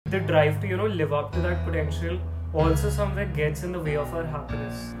the drive to live up to that potential also somewhere gets in the way of our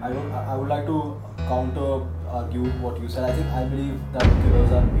happiness. I would like to counter argue what you said. I believe that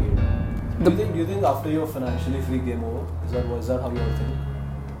killers are made. Do you think after you're financially free, game over? Is that how you all think?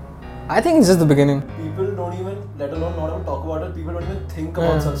 I think it's just the beginning. People don't even, let alone not even talk about it. People don't even think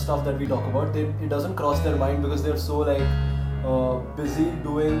about such stuff that we talk about. It doesn't cross their mind because they're so busy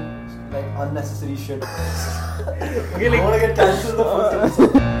doing unnecessary shit. Okay, I want to get cancelled the first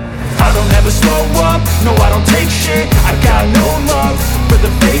episode. I don't ever slow up, no I don't take shit. I got no love for the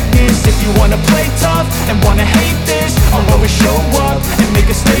fakeness. If you wanna play tough and wanna hate this, I'll always show up and make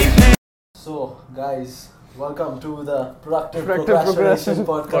a statement. So guys, welcome to the Productive Procrastination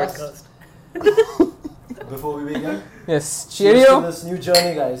podcast. Before we begin, yes, cheers cheerio. to this new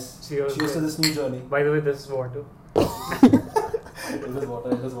journey, guys. Cheers to this new journey. By the way, this is water. It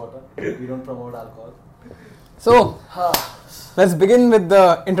is water. We don't promote alcohol. So, let's begin with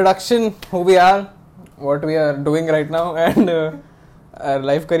the introduction, who we are, what we are doing right now, and our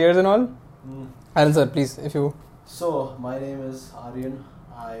life careers and all. Aryan sir, please, if you... So, my name is Aryan.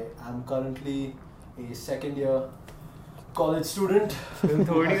 I am currently a second year college student. Then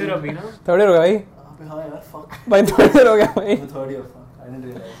third year abhi na? Third year हो गया भाई? हाँ यार, fuck. भाई third year हो गया भाई? Third year, fuck. I didn't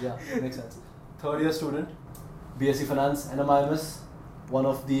realize. Yeah, makes sense. Third year student, BSc Finance, NMIMS, one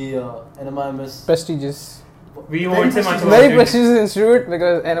of the NMIMS. Prestigious. We won't say much about Very it. prestigious institute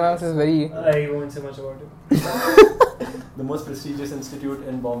because NMIMS is very... I won't say much about it. The most prestigious institute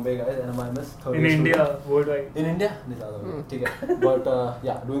in Bombay, guys, NMIMS. In India, worldwide. In India? Okay. But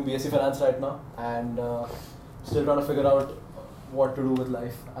yeah, doing BSc Finance right now and still trying to figure out what to do with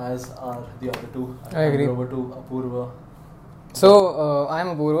life, as are the other two. I agree. Over to Apurva. So, I am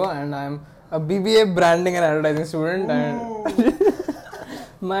Apurva and I am a BBA branding and advertising student. And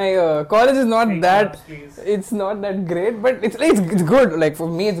my college is not that... It's not that great, but it's good. Like for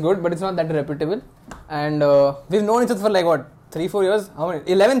me, it's good, but it's not that reputable. And we've known each other for 3-4 years. How many?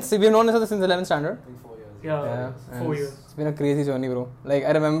 11th. We've known each other since 11th standard. 3-4 years. Yeah, 4 years. It's been a crazy journey, bro. Like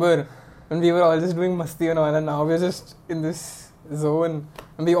I remember when we were all just doing masti and all, and now we're just in this zone,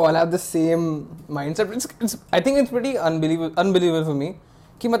 and we all have the same mindset. I think it's pretty unbelievable for me.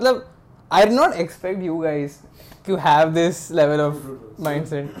 Ki matlab, I did not expect you guys to have this level of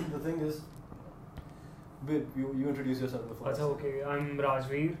mindset. The thing is, babe, you introduce yourself before. Achha, okay. I'm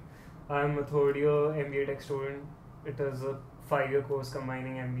Rajveer. I'm a third year MBA Tech student. It is a 5-year course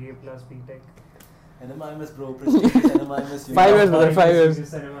combining MBA plus BTech. NMIMS, bro. Prestigious NMIMS. 5 years, brother. 5 years.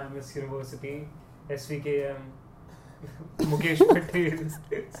 NMIMS University, SVKM, Mukesh Patel.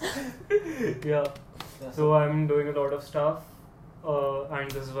 Yeah. So I'm doing a lot of stuff,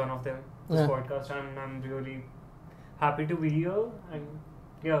 and this is one of them. This podcast, and I'm really happy to be here, and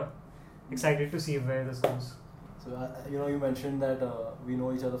yeah, excited to see where this goes. So you mentioned that we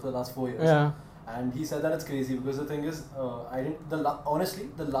know each other for the last 4 years. Yeah. And he said that it's crazy because the thing is, honestly,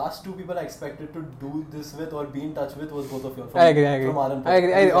 the last two people I expected to do this with or be in touch with was both of you. I agree.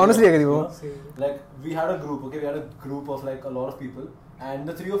 I honestly agree, bro. Like we had a group, okay? We had a group of a lot of people, and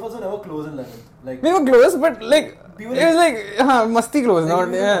the three of us were never close in 11th. We were close, but it was masti close, not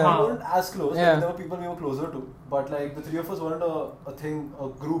we weren't as close. Yeah. There were people we were closer to, but the three of us weren't a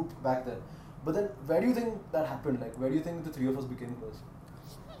group back then. But then, where do you think that happened? Where do you think the three of us became close?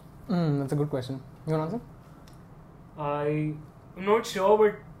 That's a good question. You want to answer? I'm not sure,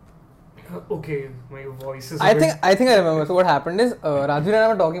 but okay, my voice is. I think I remember. So what happened is, Rajveer and I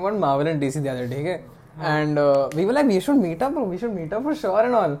were talking about Marvel and DC the other day, okay? And we were like, we should meet up, bro. We should meet up for sure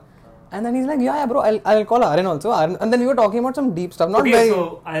and all. And then he's like, yeah, bro. I'll call Aryan also. And then we were talking about some deep stuff. Not okay, very.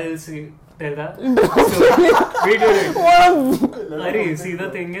 So I'll tell that. So, wait. Arey, see, the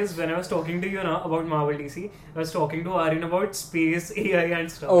thing is, when I was talking to you now about Marvel DC, I was talking to Aryan about space, AI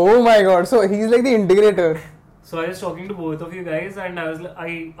and stuff. Oh my god, so he's like the integrator. So I was talking to both of you guys, and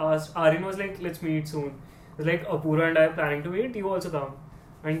I asked, Aryan was like, let's meet soon. It was like, Apurva and I are planning to meet, you also come.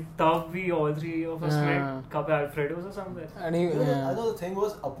 And tab we all three of us met Cup Alfredo's or somewhere. And I know the thing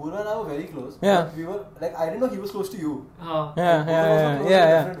was, Apurva and I were very close. Yeah. We were I didn't know he was close to you.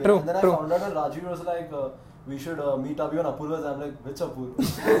 Yeah. True. And then I found out when Raju was like, we should meet up on Apurva's. I'm like, which Apurva?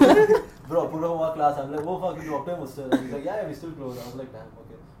 Bro, Apurva from our class. I'm like, oh fuck, you talked to him still. He's like, yeah, we're still close. I was like, damn,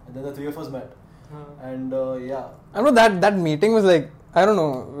 okay. And then the three of us met. And yeah. I know that meeting was like, I don't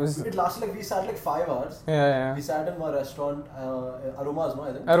know. It lasted we sat 5 hours. Yeah. We sat in my restaurant, Aromas, no,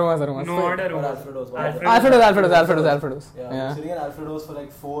 I think. Aromas. No, not Alfredo's. Alfredo's. Yeah. We were sitting in Alfredo's for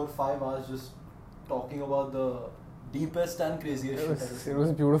 4-5 hours just talking about the deepest and craziest shit. It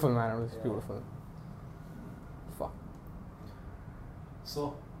was beautiful, man. It was beautiful. Fuck.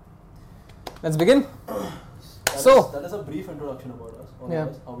 So, let's begin. that is a brief introduction about us, all of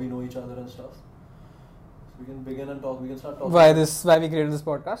us, how we know each other and stuff. So we can begin and talk. We can start talking. Why we created this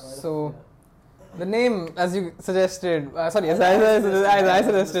podcast? So the name, as you suggested, I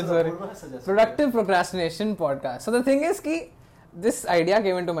suggested. Sorry, Productive Procrastination Podcast. So the thing is कि this idea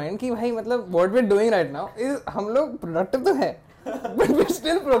came into mind कि भाई मतलब what we're doing right now is हम लोग productive तो है, but we're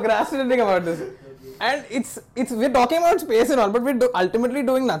still procrastinating about this. And it's we're talking about space and all, but we're ultimately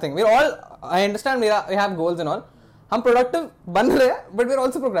doing nothing. We're all, I understand we have goals and all. हम productive बन रहे हैं, but we're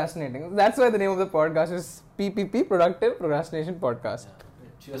also procrastinating. That's why the name of the podcast is PPP, Productive Procrastination Podcast. Yeah.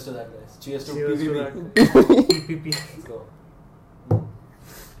 Cheers to that, guys. Cheers to Cheers PPP. PPP. Let's go.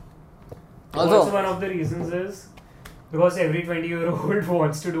 Also, one of the reasons is because every 20-year-old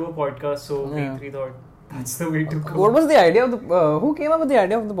wants to do a podcast, so we thought that's the way to go. What was the idea of the? Who came up with the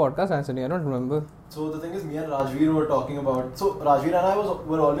idea of the podcast? Actually, I don't remember. So the thing is, me and Rajveer were talking about. So Rajveer and I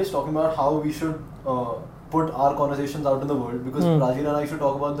were always talking about how we should put our conversations out in the world, because Rajveer and I used to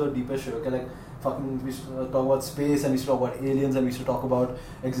talk about the deepest shit. Okay, like fucking, we should talk about space, and we should talk about aliens, and we should talk about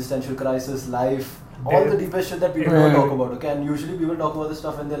existential crisis, life, all the deepest shit that people never talk about. Okay, and usually people talk about this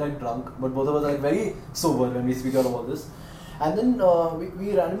stuff when they're like drunk, but both of us are like very sober when we speak about all this. And then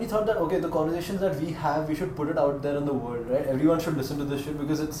we randomly thought that okay, the conversations that we have, we should put it out there in the world, right? Everyone should listen to this shit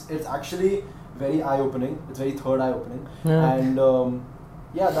because it's actually very eye-opening. It's very third eye-opening, and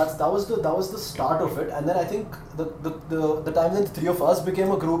that was the start of it. And then I think the time that the three of us became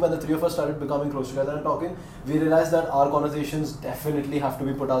a group and the three of us started becoming close together and talking, we realized that our conversations definitely have to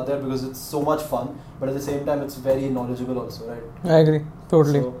be put out there because it's so much fun, but at the same time it's very knowledgeable also, right? I agree,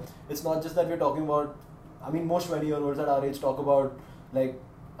 totally. So it's not just that we're talking about, I mean, most 20-year-olds at our age talk about, like,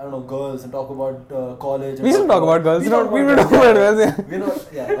 I don't know, girls and talk about college. We should talk about girls. We don't talk about girls, yeah. We know,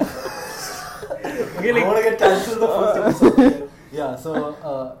 yeah. Okay, like, I want to get cancelled the first episode. Yeah,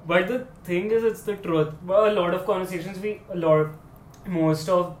 so... but the thing is, it's the truth. A lot of conversations most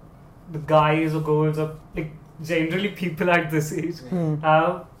of the guys or girls or like generally people at this age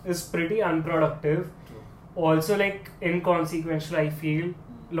have is pretty unproductive. Also, like, inconsequential, I feel.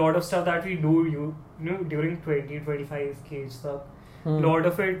 A lot of stuff that we do, you know, during 20-25 age stuff, a lot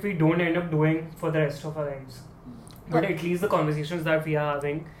of it we don't end up doing for the rest of our lives. But at least the conversations that we are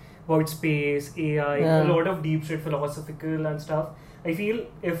having about space, AI, a lot of deep shit, philosophical and stuff, I feel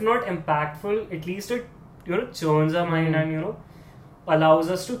if not impactful, at least it, you know, churns our mind and, you know, allows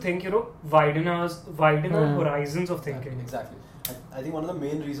us to think, you know, widen our horizons of thinking. Exactly. I think one of the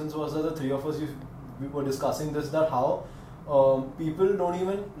main reasons was that the three of us, we were discussing this, that how people don't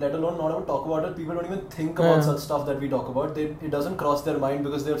even, let alone not even talk about it, people don't even think about such stuff that we talk about. It doesn't cross their mind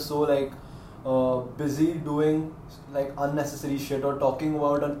because they're so like busy doing like unnecessary shit or talking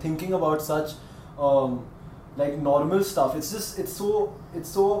about and thinking about such like normal stuff. It's just, it's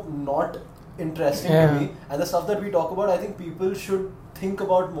so not interesting to me. And the stuff that we talk about, I think people should think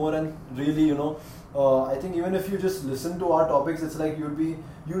about more and really, you know, I think even if you just listen to our topics, it's like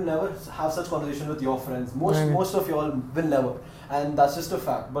you'll never have such conversation with your friends. Most of y'all will never, and that's just a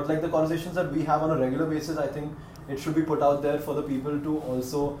fact. But like the conversations that we have on a regular basis, I think it should be put out there for the people to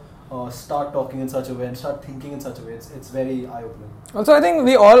also start talking in such a way and start thinking in such a way. It's very eye-opening. Also, I think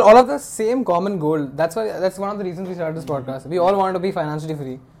we all have the same common goal. That's one of the reasons we started this podcast. We all want to be financially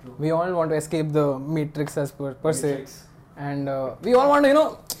free. True. We all want to escape the matrix as per se, and we all want to, you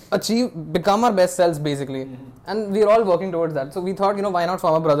know, become our best selves basically, and we're all working towards that. So we thought, you know, why not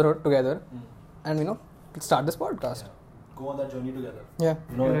form a brotherhood together and, you know, start this podcast. Go on that journey together. Yeah,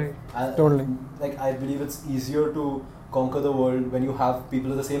 you know, totally. Like I believe it's easier to conquer the world when you have people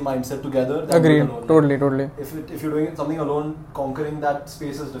with the same mindset together. Agreed. Alone. Totally. If you're doing something alone, conquering that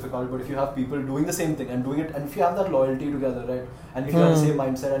space is difficult. But if you have people doing the same thing and doing it, and if you have that loyalty together, right, and if you have the same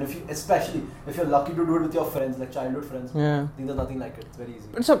mindset, and especially if you're lucky to do it with your friends, like childhood friends, I think there's nothing like it. It's very easy.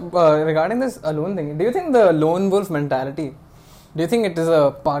 So regarding this alone thing, do you think the lone wolf mentality, do you think it is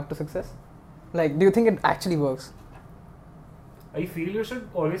a part to success? Like, do you think it actually works? I feel you should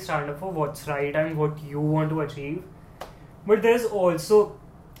always stand up for what's right and what you want to achieve. But there's also,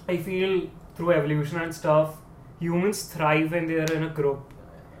 I feel, through evolution and stuff, humans thrive when they are in a group.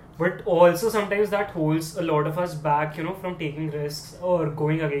 But also sometimes that holds a lot of us back, you know, from taking risks or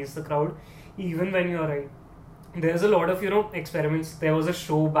going against the crowd, even when you're right. There's a lot of, you know, experiments. There was a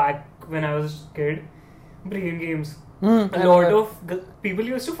show back when I was a kid, Brain Games. A lot of people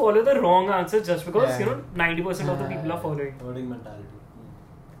used to follow the wrong answer just because, you know, 90% of the people are following. Herding mentality.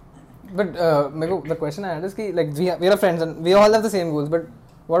 But the question I had is ki, like, we are friends and we all have the same goals, but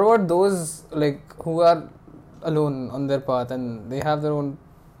what about those like who are alone on their path and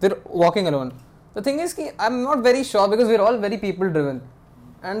they're walking alone? The thing is ki, I'm not very sure because we're all very people driven.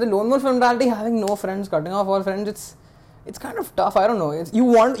 And the lone wolf mentality, having no friends, cutting off all friends, it's kind of tough. I don't know.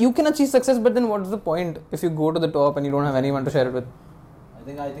 You can achieve success, but then what's the point if you go to the top and you don't have anyone to share it with?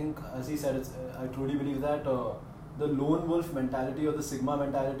 I think, as he said, I truly believe that the lone wolf mentality or the Sigma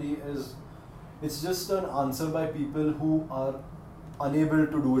mentality it's just an answer by people who are unable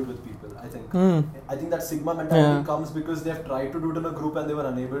to do it with people. I think that Sigma mentality comes because they have tried to do it in a group and they were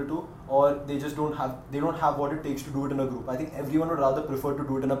unable to, or they just don't have what it takes to do it in a group. I think everyone would rather prefer to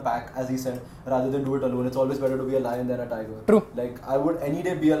do it in a pack, as he said, rather than do it alone. It's always better to be a lion than a tiger. True. Like, I would any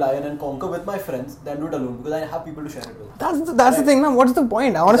day be a lion and conquer with my friends than do it alone, because I have people to share it with. That's the thing, man. What's the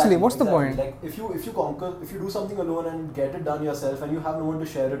point? Honestly, what's the point? Like, if you do something alone and get it done yourself and you have no one to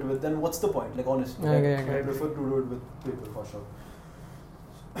share it with, then what's the point? Like, honestly, I prefer to do it with people for sure.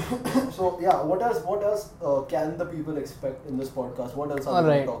 So yeah, what else can the people expect in this podcast? What else are we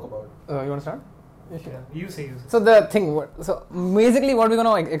going to talk about? You want to start? Yeah, you say. So the thing, so basically what we're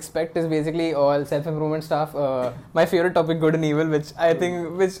going to expect is basically all self-improvement stuff. My favorite topic, good and evil, which I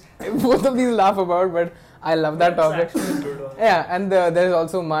think both of these laugh about, but I love that topic. Yeah, and there's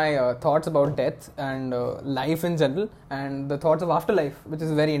also my thoughts about death and life in general, and the thoughts of afterlife, which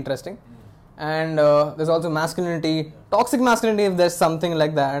is very interesting. And there's also masculinity, toxic masculinity, if there's something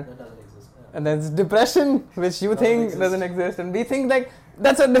like that. That doesn't exist. Yeah. And there's depression, which you think doesn't exist, and we think like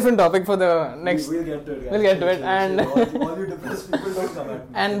that's a different topic for the next. We'll get to it. Guys. We'll get to it, and all you depressed people don't come at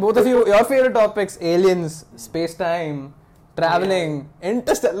me. And both of you, your favorite topics: aliens, space-time, traveling,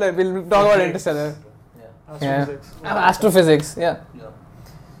 Interstellar. We'll talk about Interstellar. Astrophysics. Astrophysics. Yeah.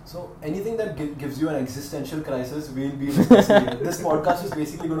 So anything that gives you an existential crisis, we'll be discussing here. This podcast is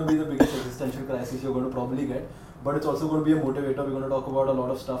basically going to be the biggest existential crisis you're going to probably get, but it's also going to be a motivator. We're going to talk about a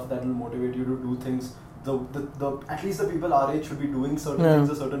lot of stuff that will motivate you to do things. At least the people our age should be doing certain things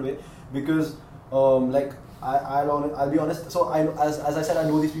a certain way, because like I'll be honest. So as I said, I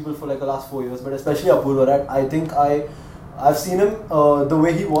know these people for like the last 4 years, but especially Apurva, right? I think I've seen him the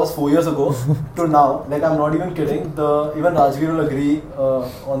way he was 4 years ago to now. Like, I'm not even kidding. Even Rajveer will agree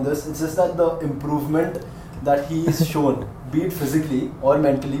on this. It's just that the improvement that he's shown, be it physically or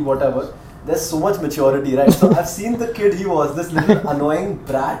mentally, whatever, there's so much maturity, right? So I've seen the kid he was, this little annoying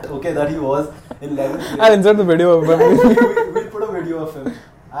brat, that he was in 11th grade. I'll insert the video of him. We'll put a video of him.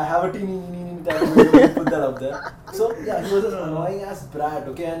 I have a teeny type of video, we'll put that up there. So yeah, he was an annoying ass brat,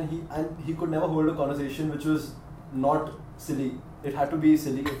 and he could never hold a conversation which was not silly. It had to be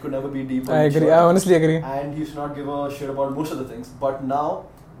silly. It could never be deep. I agree. I honestly agree. And he should not give a shit about most of the things. But now,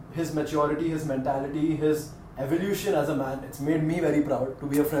 his maturity, his mentality, his evolution as a man, it's made me very proud to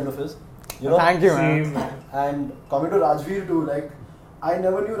be a friend of his. Thank you, man. And coming to Rajveer too, like, I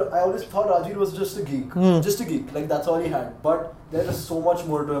always thought Rajveer was just a geek. Just a geek. Like, that's all he had. But there is so much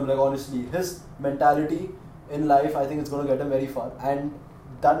more to him. Like, honestly, his mentality in life, I think it's going to get him very far. And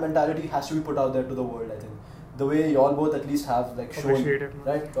that mentality has to be put out there to the world, I think. The way y'all both at least have like shown,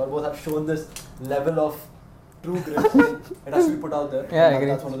 right? Y'all both have shown this level of true grit. It has to be put out there. Yeah, I agree.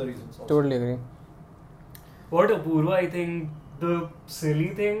 That's one of the reasons. Also. Totally agree. What Apurva, I think the silly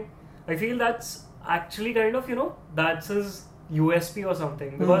thing, I feel that's actually kind of, that's his USP or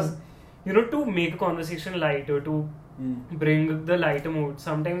something. Because, to make a conversation lighter, to bring the lighter mood,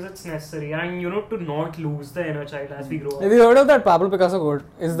 sometimes it's necessary. And, to not lose the inner child as we grow up. Have you heard of that Pablo Picasso quote?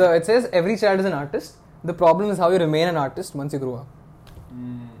 It says, every child is an artist. The problem is how you remain an artist once you grow up.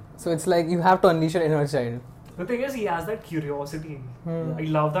 So it's like you have to unleash your inner child. The thing is, he has that curiosity. I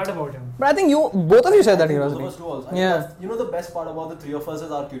love that about him. But I think both of you said that curiosity. Both of us do also. The best part about the three of us is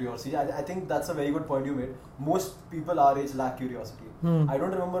our curiosity. I think that's a very good point you made. Most people our age lack curiosity. I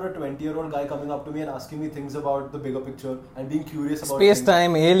don't remember a 20-year-old guy coming up to me and asking me things about the bigger picture and being curious about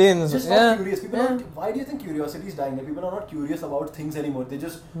space-time, aliens. Just not curious. Why do you think curiosity is dying? People are not curious about things anymore.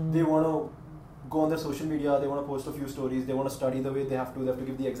 They want to go on their social media, they want to post a few stories, they want to study the way they have to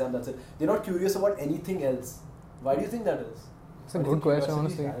give the exam, that's it. They're not curious about anything else. Why do you think that is? It's a good question,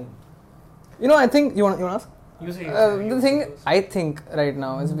 honestly. I think, you want to ask? You say the thing I think right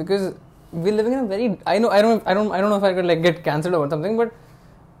now is because we're living in a very, I don't know if I could like get cancelled or something, but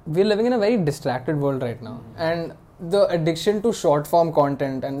we're living in a very distracted world right now. And the addiction to short form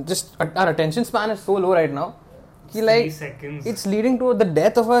content and just our attention span is so low right now. 3 seconds. It's leading to the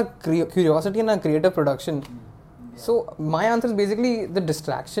death of our curiosity and our creative production. So my answer is basically the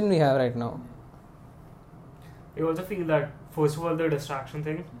distraction we have right now. I also feel that, first of all, the distraction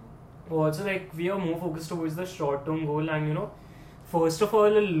thing. Also, like, we are more focused towards the short-term goal, and first of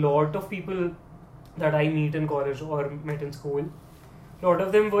all, a lot of people that I meet in college or met in school, a lot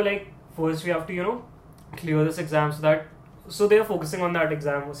of them were like, first we have to, clear this exam so they are focusing on that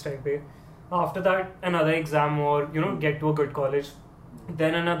exam most type. After that, another exam or, get to a good college.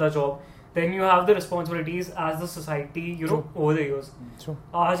 then another job, then you have the responsibilities as the society, over the years. True.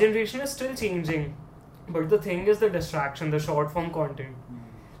 Our generation is still changing, but the thing is the distraction, the short form content.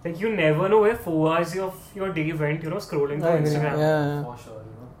 Like you never know where 4 hours of your day went, scrolling through Instagram. Yeah. For sure,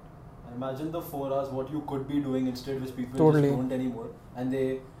 Imagine the 4 hours what you could be doing instead, which people Totally. just don't anymore, and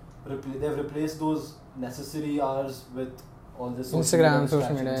they've replaced those necessary hours with all this Instagram,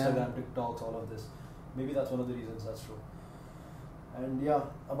 social media, Instagram, TikToks, all of this. Maybe that's one of the reasons. That's true. And yeah,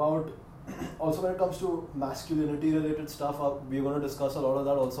 about also when it comes to masculinity related stuff, we're going to discuss a lot of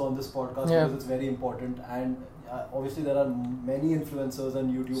that also on this podcast because it's very important. And obviously there are many influencers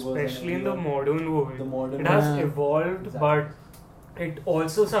and YouTubers, especially in the modern world. It has evolved, exactly. but it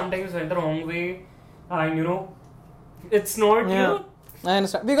also sometimes went the wrong way, and it's not. I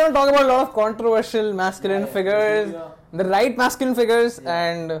understand. We're going to talk about a lot of controversial masculine figures, the right masculine figures,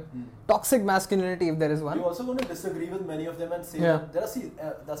 and toxic masculinity, if there is one. We're also going to disagree with many of them and say that that's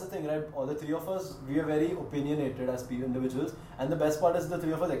the thing, right? All the three of us, we are very opinionated as individuals, and the best part is the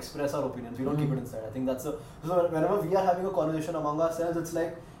three of us express our opinions. We don't keep it inside. I think that's so whenever we are having a conversation among ourselves, it's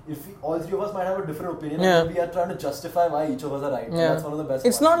like if all three of us might have a different opinion, and we are trying to justify why each of us are right. So that's one of the best.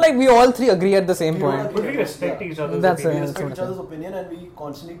 It's not like we all three agree at the same point. But we respect each other's That's opinion. We respect each other's opinion, and we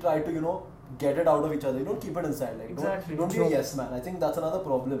constantly try to get it out of each other. You don't keep it inside. Like exactly. Don't be a yes man. I think that's another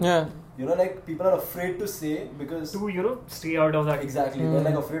problem. Yeah. Like people are afraid to say because to stay out of that. Exactly. They're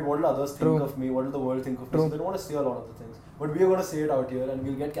like afraid what will others think of me, what will the world think of me. So they don't want to say a lot of the things. But we are gonna say it out here, and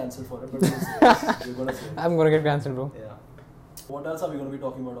we'll get cancelled for it. But we'll say it. We're gonna say it. I'm gonna get cancelled, bro. Yeah. What else are we gonna be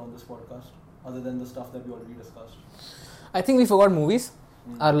talking about on this podcast, other than the stuff that we already discussed? I think we forgot movies.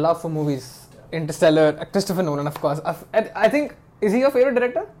 Our love for movies. Interstellar, Christopher Nolan, of course. I think, is he your favorite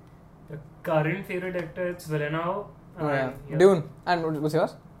director? The current favorite actor, it's Villeneuve. Dune. And what's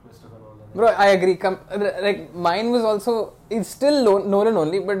yours? Christopher Nolan. Bro, I agree. Like mine was also, it's still Nolan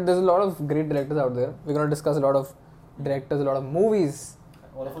only, but there's a lot of great directors out there. We're gonna discuss a lot of directors, a lot of movies.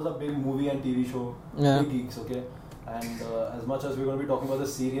 All of us are big movie and TV show big geeks, okay? And as much as we're going to be talking about the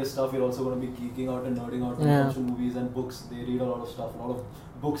serious stuff, we're also going to be geeking out and nerding out when it comes to movies and books. They read a lot of stuff, a lot of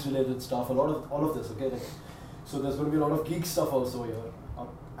books related stuff, a lot of all of this, okay? So there's going to be a lot of geek stuff also here.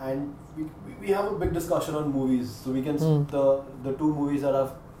 And we have a big discussion on movies. So we can the two movies that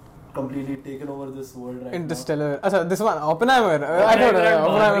have completely taken over this world right Interstellar. Now. This one, Oppenheimer. I thought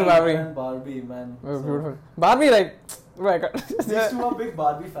Oppenheimer, Barbie. And Barbie, man. Oh, beautiful. Barbie, like... These two are big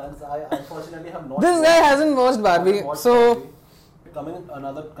Barbie fans. I unfortunately have not. This guy hasn't watched Barbie, so... Barbie.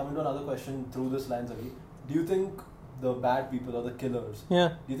 Coming to another question through this lines, Ali. Do you think the bad people or the killers? Yeah.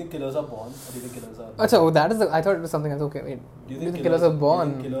 Do you think killers are born, or do you think killers are? That is I thought it was something else. Okay, wait. Do you think killers are born?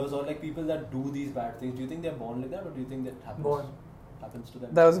 Do you think killers or like people that do these bad things? Do you think they're born like that, or do you think that happens to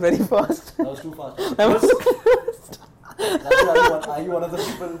them? That was very fast. That was too fast. That was fast. Are you one of the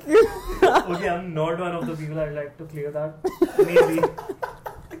people? Okay, I'm not one of the people. I'd like to clear that.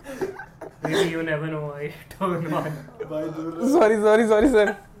 Maybe you never know. I don't know. Sorry,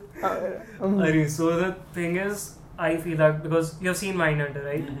 sir. So the thing is, I feel that because you've seen Mindhunter,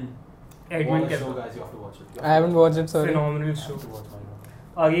 right? Edmund Watch the show, Kemper. guys. You have to watch it. I haven't watched it, sorry. Phenomenal show. To watch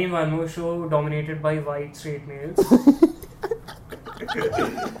Mindhunter. Again, one more show dominated by white straight males.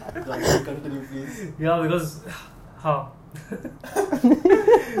 Continue, please. Yeah, because how?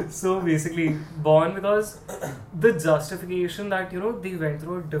 So basically, born because the justification that they went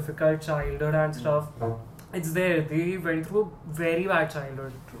through a difficult childhood and stuff, it's there. They went through a very bad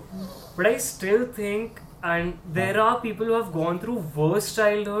childhood. But I still think, and there are people who have gone through worse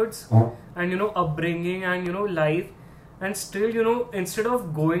childhoods and upbringing and life, and still instead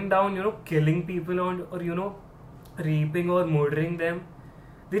of going down killing people or raping or murdering them,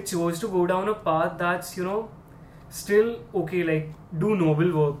 they chose to go down a path that's still okay, like do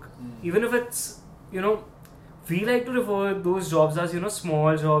noble work. Even if it's we like to refer those jobs as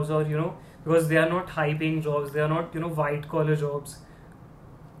small jobs or because they are not high paying jobs, they are not white collar jobs.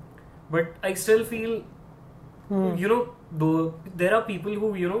 But I still feel though there are people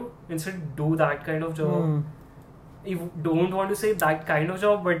who instead do that kind of job. You don't want to say that kind of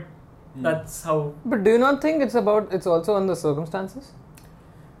job, but that's how. But do you not think it's also on the circumstances?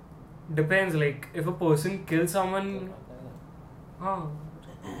 Depends, like if a person kills someone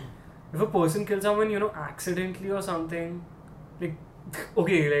accidentally or something, like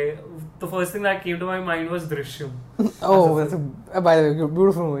okay, like the first thing that came to my mind was Drishyam. Oh, that's by the way,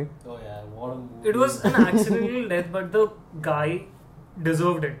 beautiful movie. Oh yeah, what a movie. It was an accidental death, but the guy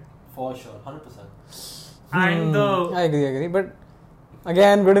deserved it. For sure, 100%. And I agree, but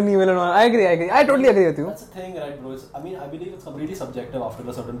Again, good and evil and all. I agree. I totally agree with you. That's the thing, right, bro? I believe it's completely subjective after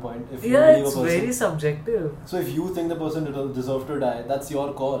a certain point. If you Yeah, believe it's a person, very subjective. So if you think the person deserved to die, that's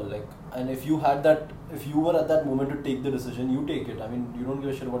your call. Like, and if you were at that moment to take the decision, you take it. I mean, you don't give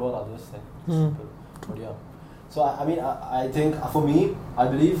a shit about what others think. It's simple. But yeah. So I think for me, I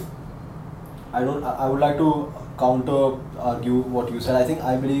believe I would like to counter argue what you said.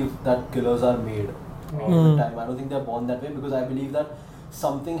 I believe that killers are made all the time. I don't think they're born that way, because I believe that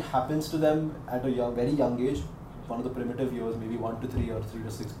something happens to them at a very young age, one of the primitive years, maybe 1 to 3 or 3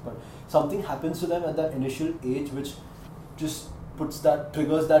 to 6, but something happens to them at that initial age which just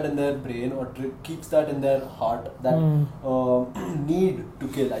triggers that in their brain, or keeps that in their heart, that need to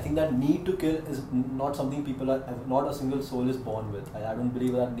kill. I think that need to kill is not something not a single soul is born with. I don't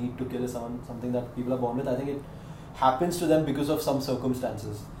believe that need to kill is something that people are born with. I think it happens to them because of some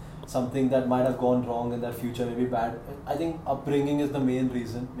circumstances, something that might have gone wrong in their future, maybe bad. I think upbringing is the main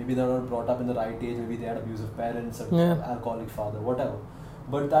reason. Maybe they were not brought up in the right age, maybe they had abusive parents, alcoholic father, whatever.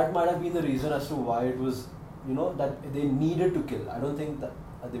 But that might have been the reason as to why it was, that they needed to kill. I don't think that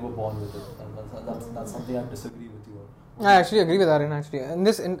they were born with it. And that's something I disagree with you on. I actually agree with Aryan actually. And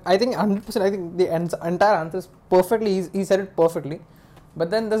I think 100%, I think the entire answer is perfectly, he said it perfectly. But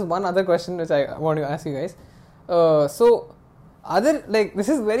then there's one other question which I want to ask you guys. This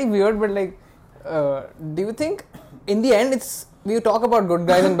is very weird, but do you think in the end we talk about good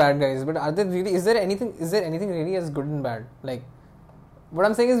guys and bad guys, but is there anything really as good and bad? Like, what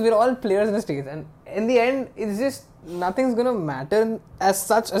I'm saying is we're all players in a stage, and in the end it's just nothing's gonna matter as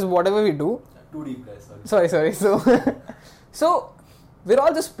such as whatever we do. Too deep, guys. Sorry. So we're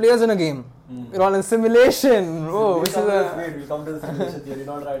all just players in a game. We're all in simulation. We'll come to the simulation theory,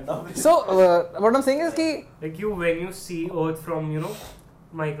 not right now. So what I'm saying is when you see Earth from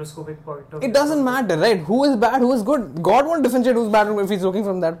microscopic point of view, it doesn't matter, right? Who is bad, who is good? God won't differentiate who's bad if he's looking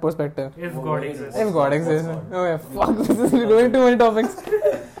from that perspective. If God exists. If God exists. Oh yeah, fuck, we're going too many topics.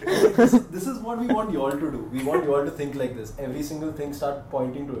 This is what we want you all to do. We want you all to think like this. Every single thing, start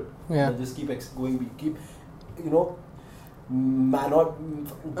pointing to it. Yeah. And just keep going. Keep,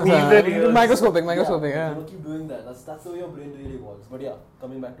 microscopic. Yeah. Keep doing that. That's the way your brain really works. But yeah,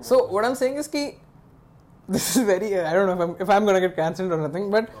 coming back to. So what I'm saying is this is very. I don't know if I'm gonna get cancelled or nothing,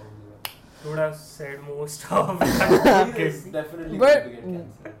 but. You would have said most of that. It's definitely But- going to get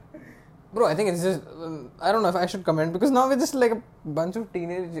cancelled. Bro, I think it's just, I don't know if I should comment, because now we're just like a bunch of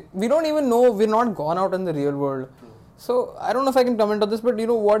teenagers. We don't even know, we're not gone out in the real world. True. So, I don't know if I can comment on this, but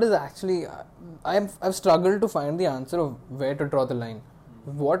what is actually, I've struggled to find the answer of where to draw the line.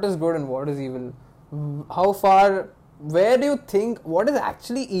 What is good and what is evil? How far, where do you think, what is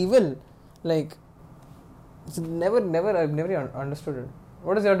actually evil? Like, I've never understood it.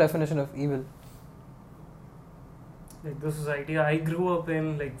 What is your definition of evil? Like the society I grew up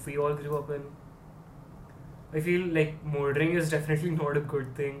in, we all grew up in, I feel like murdering is definitely not a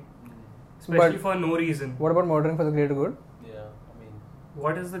good thing. Especially for no reason. What about murdering for the greater good? Yeah,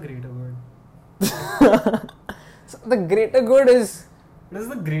 what is the greater good? So the greater good is... What is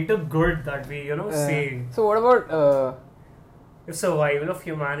the greater good that we, say? So what about... if survival of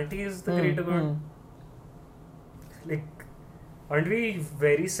humanity is the greater good, aren't we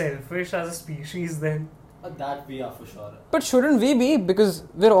very selfish as a species then? that we are for sure. But shouldn't we be? Because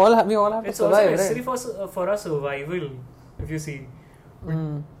we all have It's to survive, also necessary right? for our survival, if you see.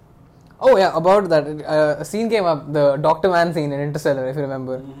 Oh yeah, about that, a scene came up, the Dr. Man scene in Interstellar, if you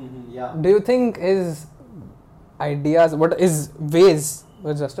remember. Yeah. Do you think his ideas, his ways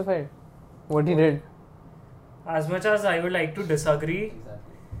were justified? What he did? As much as I would like to disagree, Exactly.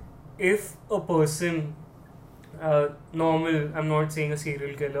 if a person, normal, I'm not saying a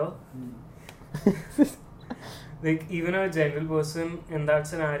serial killer, even a general person in that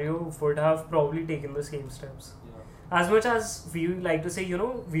scenario would have probably taken the same steps. Yeah. As much as we like to say,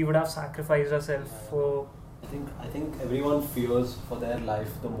 we would have sacrificed ourselves for... I think everyone fears for their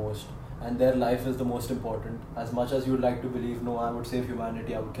life the most, and their life is the most important. As much as you would like to believe, no, I would save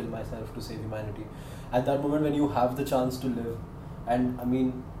humanity, I would kill myself to save humanity. At that moment when you have the chance to live, and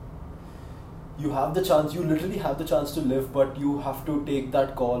you literally have the chance to live, but you have to take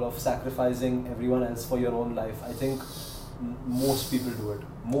that call of sacrificing everyone else for your own life. I think most people do it.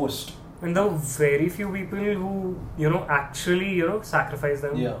 Most. And the very few people who, actually, sacrifice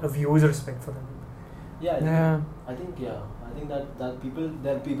them, Yeah. a huge respect for them. Yeah, I think that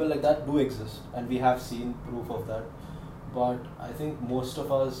people like that do exist, and we have seen proof of that. But I think most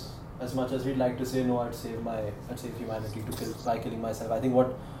of us, as much as we'd like to say, no, I'd save humanity by killing myself. I think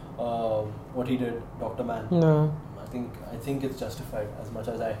what he did, Dr. Man. No. think it's justified. As much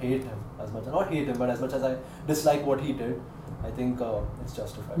as I hate him, not hate him, but as much as I dislike what he did, I think it's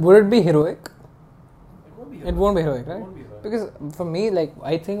justified. Would it be heroic? It won't be heroic. It won't be heroic, right? It won't be heroic. Because for me, like,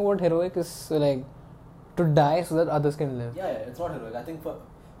 I think what heroic is like to die so that others can live. Yeah, it's not heroic. I think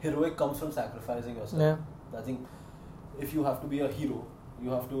heroic comes from sacrificing yourself. Yeah. I think if you have to be a hero, you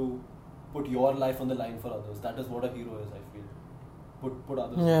have to put your life on the line for others. That is what a hero is, I feel. Put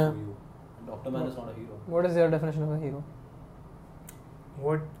others before you. And Dr. Man is not a hero. What is your definition of a hero?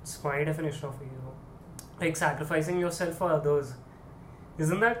 What's my definition of a hero? Like sacrificing yourself for others.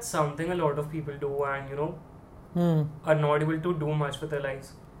 Isn't that something a lot of people do and are not able to do much with their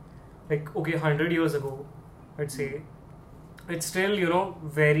lives? Like, okay, 100 years ago, I'd say, it's still,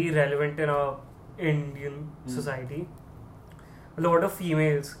 very relevant in our Indian society. A lot of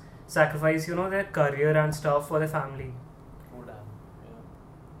females sacrifice, their career and stuff for their family. Oh,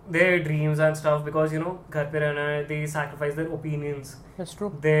 damn. Their dreams and stuff because, ghar pe rehna hai, they sacrifice their opinions. That's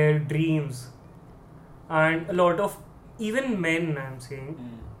true. Their dreams. And a lot of, even men, I'm saying,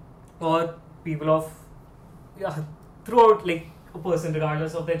 or people of, throughout, like, a person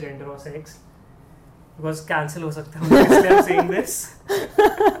regardless of their gender or sex, because cancel ho sakta hai, isliye I'm saying this.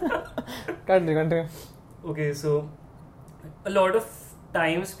 Continue. Okay, so a lot of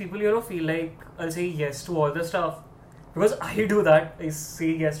times people feel like I'll say yes to all the stuff because I do that. I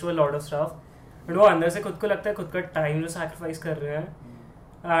say yes to a lot of stuff, but वो अंदर से खुद को लगता है खुद का time जो sacrifice कर रहे हैं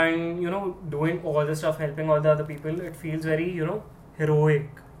and doing all the stuff, helping all the other people, it feels very heroic.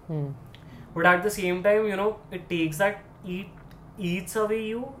 But at the same time it takes that eats away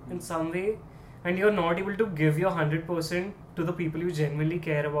you in some way, and you're not able to give your 100% to the people you genuinely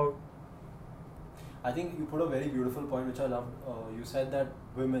care about. I think you put a very beautiful point which I loved. You said that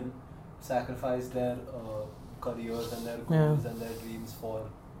women sacrifice their careers and their goals and their dreams for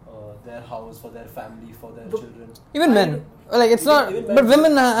their house, for their family, for their children. Even men. Like, it's not, but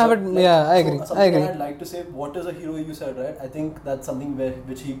women have it. Like, yeah, I agree. So I agree. I'd like to say, what is a hero, you said, right? I think that's something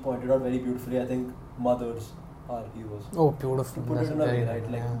which he pointed out very beautifully. I think mothers are heroes. Oh, beautiful. Put That's it in a way, very right?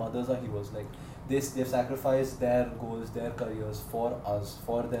 good, Like, yeah. mothers are heroes. Like, they've sacrificed their goals, their careers for us,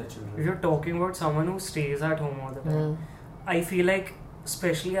 for their children. If you're talking about someone who stays at home all the time, I feel like,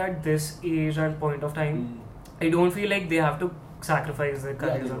 especially at this age and point of time, I don't feel like they have to sacrifice their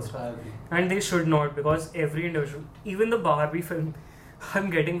careers and stuff. I agree. And they should not, because every individual, even the Barbie film, I'm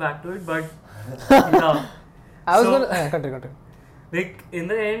getting back to it, but yeah. I was So- gonna continue. Like, in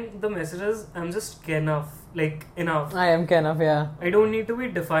the end, the message is, I'm just enough. Like, enough. I am enough, yeah. I don't need to be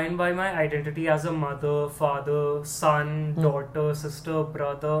defined by my identity as a mother, father, son, daughter, sister,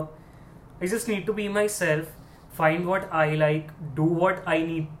 brother. I just need to be myself, find what I like, do what I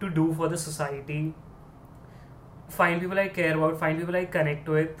need to do for the society, find people I care about, find people I connect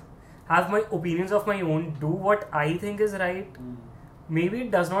with, have my opinions of my own, do what I think is right. Maybe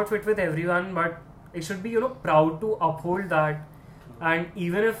it does not fit with everyone, but I should be, proud to uphold that. And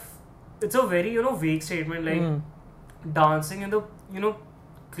even if it's a very, vague statement, like dancing in the,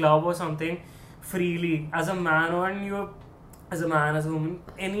 club or something freely as a man, or as a man, as a woman,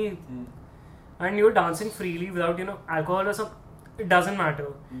 any, and you're dancing freely without, alcohol or something, it doesn't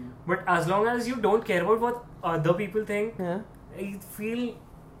matter. But as long as you don't care about what other people think, I feel,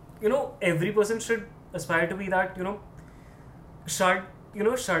 every person should aspire to be that, shut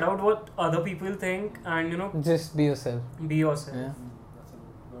out what other people think and, Just be yourself. be yourself. Yeah. That's a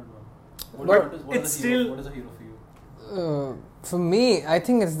good one. But it's What is a hero for you? For me, I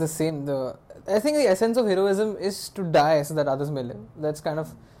think it's the same. I think the essence of heroism is to die so that others may live. That's kind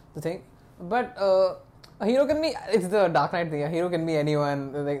of the thing. But a hero can be, it's the Dark Knight thing. A hero can be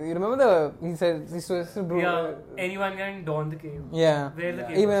anyone. Like, you remember he said, Yeah, anyone can don the cape. Yeah. Wear the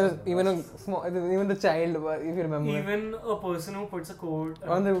cape. Even the child, if you remember. Even a person who puts a coat.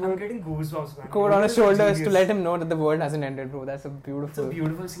 On the- I'm getting goosebumps, man. Coat on his It's shoulders to genius. let him know that the world hasn't ended, bro. That's a It's beautiful. a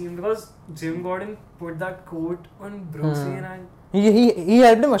beautiful scene because Jim Gordon put that coat on Bruce Wayne and He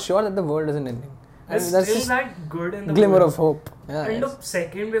helped him assure that the world isn't ending. And there's that's still just that good in the glimmer world. of hope. Yeah. And yes. a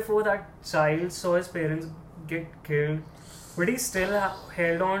second before that child saw his parents get killed, but he still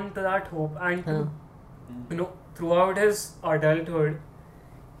held on to that hope. And throughout his adulthood,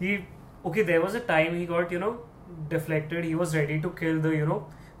 there was a time he got deflected. He was ready to kill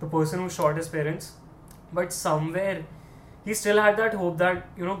the person who shot his parents, but somewhere he still had that hope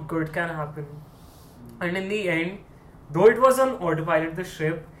that good can happen. And in the end, though it was on autopilot, the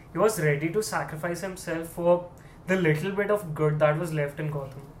ship, he was ready to sacrifice himself for the little bit of good that was left in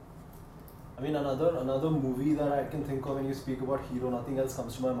Gotham. I mean, another movie that I can think of when you speak about hero, nothing else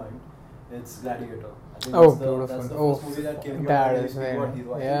comes to my mind. It's Gladiator. I think Oh, that's the beautiful. first movie that came to my That mind when you is speak very about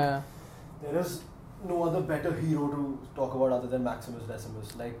hero. I yeah. think there is no other better hero to talk about other than Maximus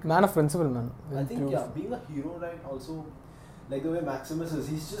Decimus. Like, Man of principle, man. I think being a hero, right? Also, like the way Maximus is,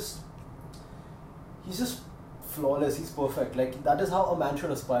 he's just flawless. He's perfect. Like that is how a man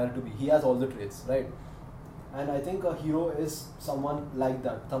should aspire to be. He has all the traits, right? And I think a hero is someone like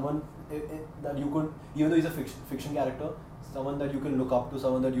that. Someone that you could, even though he's a fiction character, someone that you can look up to,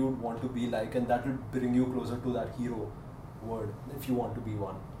 someone that you would want to be like, and that will bring you closer to that hero word if you want to be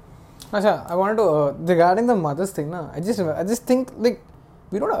one. Asha, I wanted to regarding the mothers thing, na. I just think like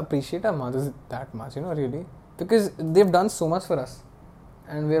we don't appreciate our mothers that much, really, because they've done so much for us,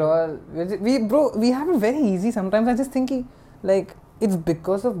 and we have it very easy. Sometimes I just think like it's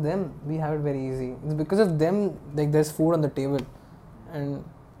because of them we have it very easy. It's because of them like there's food on the table, and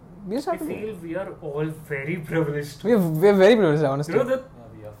we just have I feel we are all very privileged. We're very privileged, honestly. Yeah,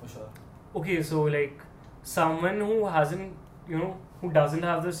 we are for sure. Okay, so like someone who hasn't, who doesn't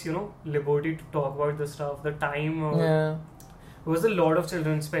have this, liberty to talk about this stuff, the time. Yeah. Because a lot of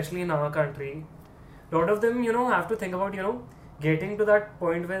children, especially in our country, a lot of them, have to think about, getting to that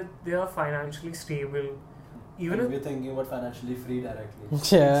point where they are financially stable. Even if we're thinking about financially free directly. Yeah.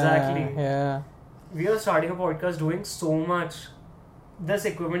 Exactly. Yeah. We are starting a podcast doing so much. This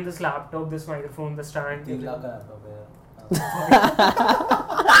equipment, this laptop, this microphone, the stand. 3 lakh ka laptop hai.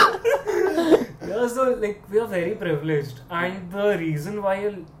 Yeah, so like we are very privileged, and the reason why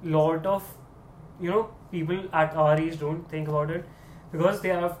a lot of people at our age don't think about it, because they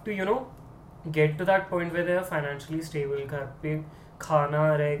have to get to that point where they are financially stable. Ghar pe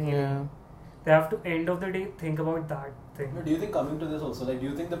khana rahe ki nahi. They have to end of the day think about that thing. But do you think, coming to this also, like, do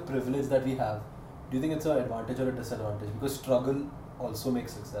you think the privilege that we have, do you think it's an advantage or a disadvantage? Because struggle also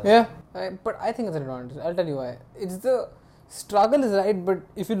makes success. Yeah, but I think it's an advantage. I'll tell you why. It's the struggle is right, but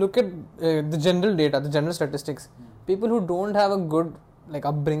if you look at the general data, the general statistics, people who don't have a good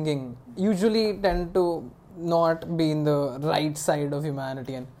upbringing usually tend to not be in the right side of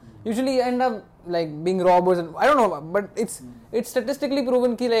humanity and usually end up being robbers. And I don't know, but it's statistically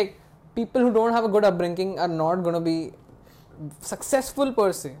proven that people who don't have a good upbringing are not going to be successful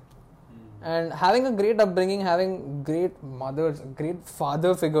per se. And having a great upbringing, having great mothers, great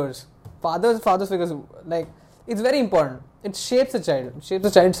father figures, it's very important. It shapes a child. It shapes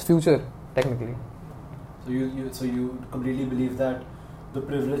a child's future, technically. So you completely believe that the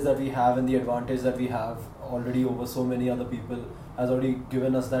privilege that we have and the advantage that we have already over so many other people has already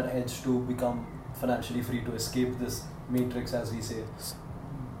given us that edge to become financially free, to escape this matrix, as we say.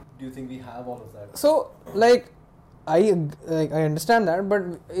 Do you think we have all of that? So, I understand that, but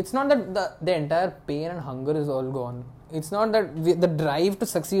it's not that the entire pain and hunger is all gone. It's not that the drive to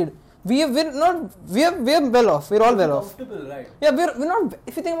succeed. We're well off. We're all well off. Comfortable, right? Yeah, we're not.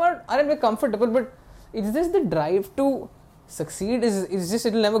 If you think about it, aren't we comfortable? But it's just the drive to succeed is just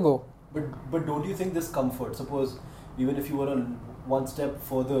it'll never go. But don't you think this comfort? Suppose even if you were one step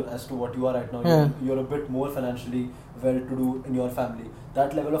further as to what you are right now, you're a bit more financially well-to-do in your family.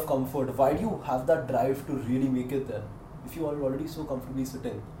 That level of comfort, why do you have that drive to really make it there? If you are already so comfortably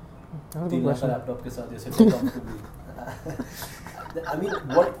sitting, 3 lakh laptop ke saath, you're sitting comfortably. I mean,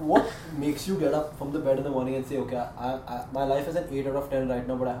 what makes you get up from the bed in the morning and say, okay, my life is an 8 out of 10 right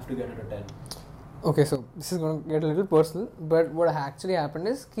now, but I have to get it a 10? Okay, so this is going to get a little personal, but what actually happened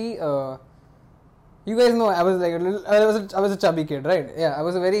is you guys know I was a chubby kid, right? Yeah, I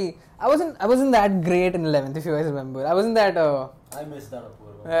wasn't that great in 11th, if you guys remember. I wasn't that I missed that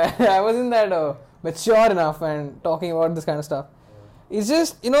Apurva. I wasn't that mature enough and talking about this kind of stuff. Yeah. It's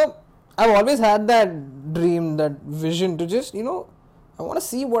just, I've always had that dream, that vision to just, I want to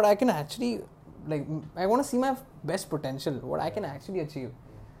see what I can actually, I want to see my best potential, what I can actually achieve.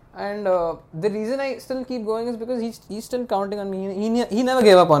 And the reason I still keep going is because he's still counting on me. He never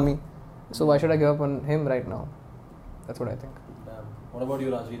gave up on me. So why should I give up on him right now? That's what I think. Damn. What about you,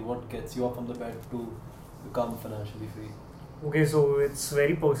 Rajveer? What gets you up from the bed to become financially free? Okay, so it's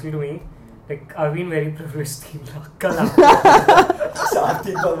very personal to me. I've been very privileged. 3 lakh ka laptop.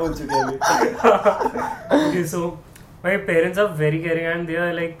 Okay, so my parents are very caring and they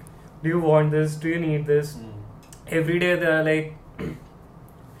are like, do you want this? Do you need this? Every day they are like,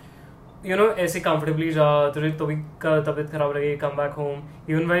 ऐसे comfortably जा, तुझे तबीयत खराब लगे, come back home.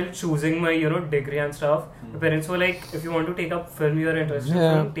 Even while choosing my, degree and stuff, my parents were like, if you want to take up film, you are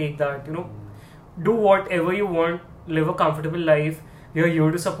interested, take that, do whatever you want, live a comfortable life. We are here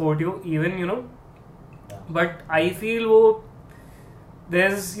to support you, even, but I feel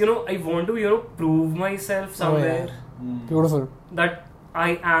there's, I want to, prove myself somewhere. Oh, yeah. Beautiful. That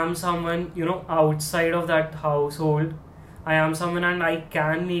I am someone, outside of that household. I am someone and I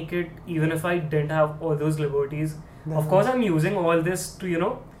can make it even if I didn't have all those liberties. Of course, I'm using all this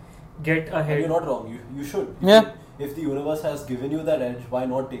to, get And ahead. you're not wrong. You should. If the universe has given you that edge, why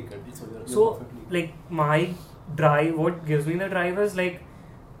not take it? You're perfectly. Like my drive, what gives me the drive is like,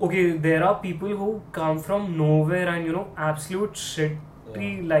 okay, there are people who come from nowhere and absolute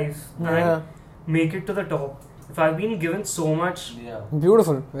shitty lives and make it to the top. If I've been given so much,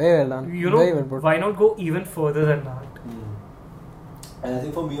 beautiful, very well done. Very well put. Why not go even further than that? And I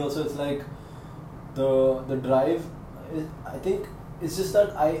think for me also, it's like the drive. I think it's just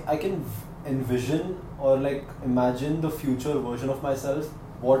that I can envision or like imagine the future version of myself,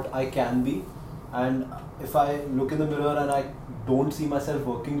 what I can be, and if I look in the mirror and I don't see myself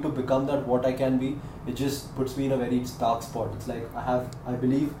working to become that what I can be, it just puts me in a very dark spot. It's like I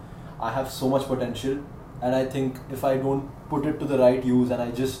believe I have so much potential, and I think if I don't put it to the right use and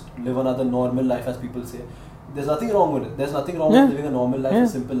I just live another normal life, as people say, there's nothing wrong with it. There's nothing wrong with living a normal life, a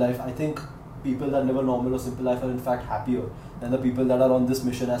simple life. I think people that live a normal or simple life are in fact happier than the people that are on this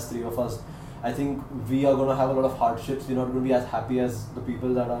mission as three of us. I think we are going to have a lot of hardships. We're not going to be as happy as the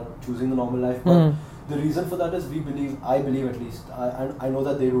people that are choosing the normal life. But the reason for that is I believe at least, and I know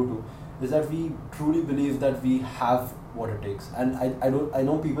that they do too, is that we truly believe that we have what it takes. And I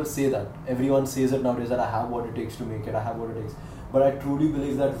know people say that. Everyone says it nowadays that I have what it takes to make it. I have what it takes. But I truly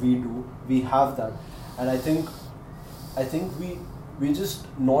believe that we do. We have that. And I think we're just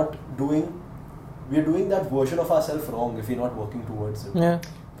not doing. We're doing that version of ourselves wrong if we're not working towards it. Yeah.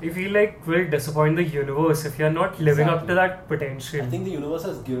 I feel like we'll disappoint the universe if you're not living up to that potential. I think the universe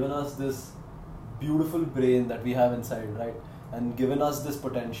has given us this beautiful brain that we have inside, right? And given us this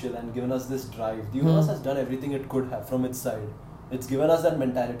potential and given us this drive. The universe has done everything it could have from its side. It's given us that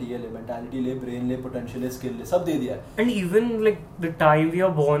mentality, brain, potential, skill, sab de diya hai. And even like the time we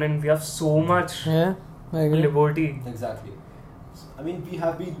are born and we have so much liberty. Exactly. I mean, we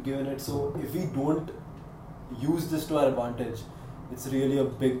have been given it, so if we don't use this to our advantage, it's really a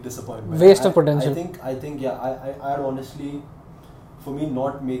big disappointment. Waste of potential. I think, I honestly, for me,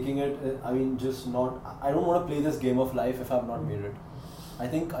 not making it, I mean, just not, I don't want to play this game of life if I've not made it. I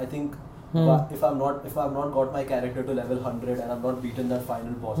think, if I've not got my character to level 100 and I've not beaten that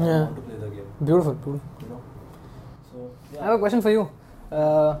final boss, I don't want to play the game. Beautiful. You know? So, yeah. I have a question for you.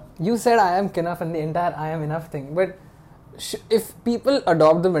 You said I am enough and the entire I am enough thing, but if people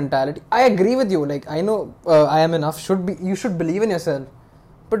adopt the mentality, I agree with you. Like, I know I am enough. You should believe in yourself.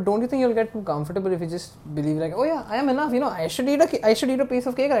 But don't you think you'll get too comfortable if you just believe like, oh yeah, I am enough. I should eat a piece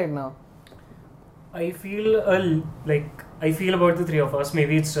of cake right now. I feel about the three of us.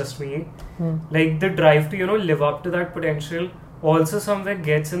 Maybe it's just me. Like the drive to live up to that potential also somewhere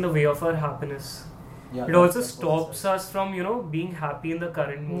gets in the way of our happiness. Yeah, it also stops us from being happy in the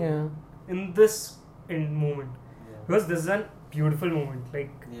current moment. In this moment. Because this is a beautiful moment.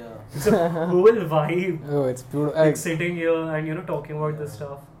 Like, it's a whole vibe. Oh, it's beautiful. Like sitting here and talking about this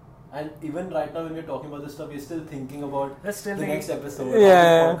stuff. And even right now when we're talking about this stuff, we're still thinking about the next episode, how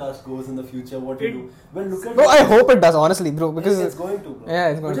the podcast goes in the future, what we do. Well, look at I hope it does, honestly, bro. Because it's going to, bro. Yeah,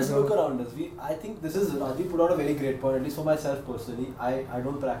 it's going to. Just look around us. I think this is, Rajiv put out a very great point, at least for myself personally. I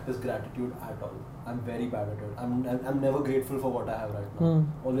don't practice gratitude at all. I'm very bad at it. I'm never grateful for what I have right now.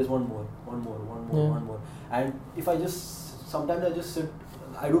 Always one more. And if sometimes I just sit,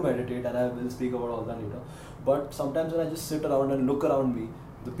 I do meditate and I will speak about all that later. But sometimes when I just sit around and look around me,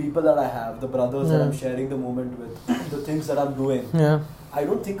 the people that I have, the brothers that I'm sharing the moment with, the things that I'm doing, I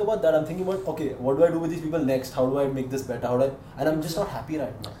don't think about that. I'm thinking about, okay, what do I do with these people next? How do I make this better? And I'm just not happy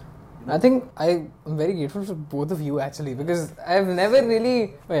right now. I think I'm very grateful for both of you actually, because I've never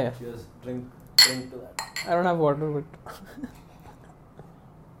really... Cheers. Drink to that. I don't have water, but...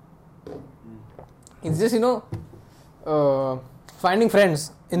 It's just, finding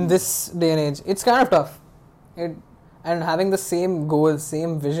friends in this day and age, it's kind of tough. And having the same goal,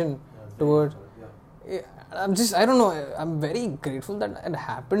 same vision towards... I don't know, I'm very grateful that it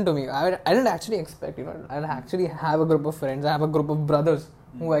happened to me. I didn't actually expect, I'll actually have a group of friends, I have a group of brothers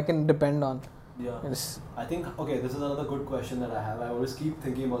who I can depend on. Yeah. Yes. I think, this is another good question that I have. I always keep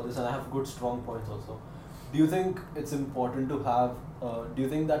thinking about this and I have good strong points also. Do you think it's important to have, do you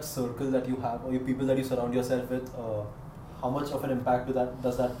think that circle that you have or your people that you surround yourself with, how much of an impact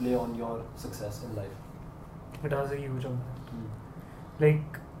does that play on your success in life? It has a huge impact.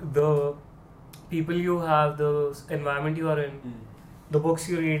 Like the people you have, the environment you are in, the books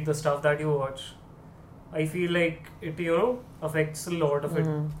you read, the stuff that you watch, I feel like it affects a lot of it,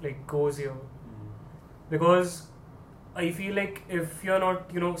 like goes here. Because I feel like if you're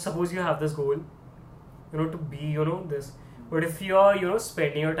not, suppose you have this goal, to be, this, but if you are,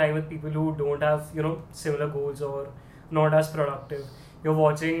 spending your time with people who don't have, similar goals or not as productive, you're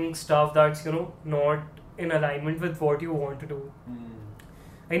watching stuff that's, not in alignment with what you want to do.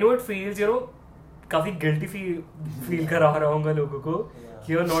 I know it feels, you know, काफी guilty feel करा रहा हूँगा लोगों को कि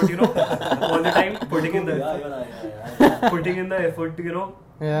you're not, you know, all the time putting in the effort to, you know,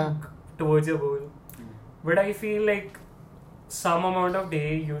 towards your goal. But I feel like some amount of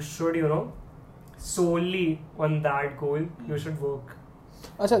day you should, you know, solely on that goal you should work.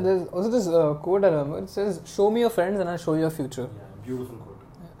 Achha, there's also this quote I remember. It says, "Show me your friends and I'll show you your future." Yeah, beautiful quote.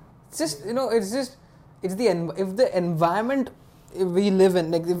 It's just, you know, it's the if the environment we live in,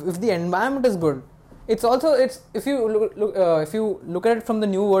 like if the environment is good, if you look at it from the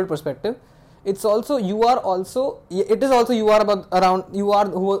new world perspective, it is also you are the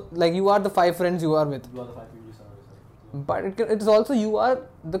 5 friends you are with. You are the 5 people you surround yourself with. But it is also you are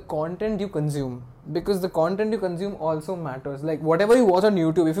the content you consume, because the content you consume also matters. Like whatever you watch on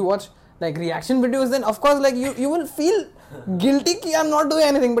YouTube, if you watch like reaction videos, then of course like you will feel guilty ki I'm not doing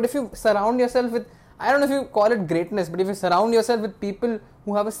anything. But if you surround yourself with, I don't know if you call it greatness, but if you surround yourself with people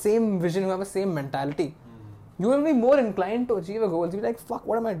who have the same vision, who have the same mentality, you will be more inclined to achieve a goal. You'll be like, fuck,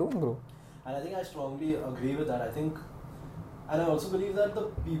 what am I doing, bro? And I think I strongly agree with that. And I also believe that the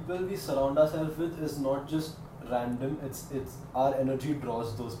people we surround ourselves with is not just random, it's our energy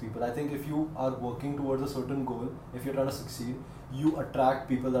draws those people. I think if you are working towards a certain goal, if you're trying to succeed, you attract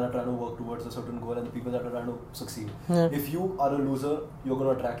people that are trying to work towards a certain goal and the people that are trying to succeed. If you are a loser, you're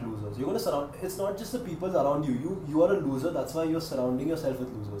going to attract losers. You're going to surround, it's not just the people around you. You are a loser, that's why you're surrounding yourself with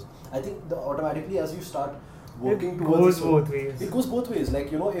losers. I think automatically as you start working towards it goes both ways. It goes both ways.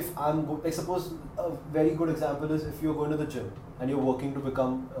 Like, you know, if like suppose a very good example is if you're going to the gym and you're working to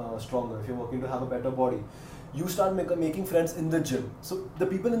become stronger, if you're working to have a better body, you start making friends in the gym. So the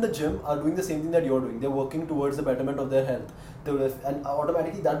people in the gym are doing the same thing that you're doing. They're working towards the betterment of their health. And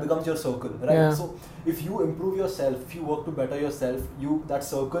automatically that becomes your circle, right? Yeah. So if you improve yourself, if you work to better yourself, that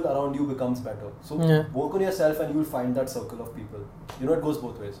circle around you becomes better. So work on yourself and you'll find that circle of people. You know, it goes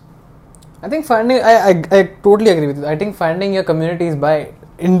both ways. I think I totally agree with you. I think finding your community is by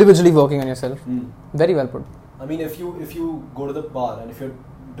individually working on yourself. Very well put. I mean, if you go to the bar and if you're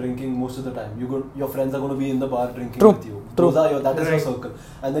drinking most of the time, your friends are going to be in the bar drinking with you. That is your circle.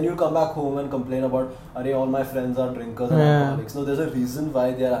 And then you'll come back home and complain about, all my friends are drinkers and alcoholics. No, there's a reason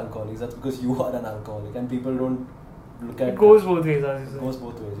why they are alcoholics. That's because you are an alcoholic and people don't look at it. Goes both ways, as you say. It goes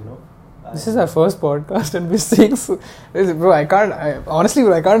both ways, you know. This is our first podcast and we're saying so. Bro, honestly,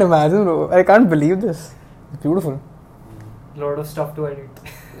 bro, I can't imagine, bro. I can't believe this. It's beautiful. A lot of stuff to edit.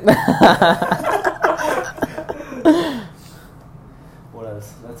 What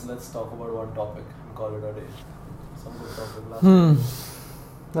else? Let's talk about one topic and call it a day. Some good topic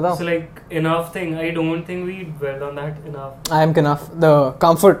last So like enough thing. I don't think we dwelled on that enough. I am enough. The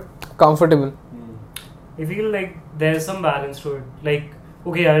comfortable. I feel like there's some balance to it. Like,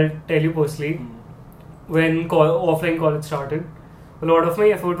 okay, I'll tell you personally, when offline college started, a lot of my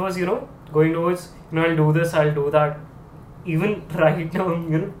effort was, going towards, I'll do this, I'll do that. Even right now,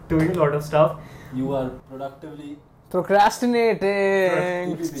 I'm, doing a lot of stuff. You are productively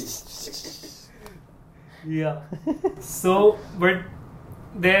procrastinating. Yeah. So, but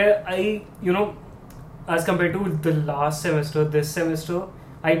there as compared to the last semester, this semester,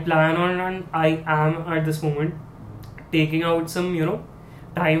 I plan on and I am at this moment taking out some,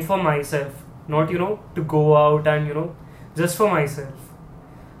 time for myself, not to go out and just for myself.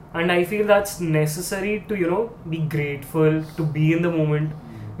 And I feel that's necessary to be grateful, to be in the moment,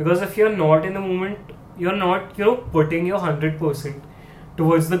 because if you're not in the moment, you're not putting your 100%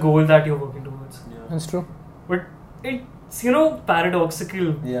 towards the goal that you're working towards. That's true. But it's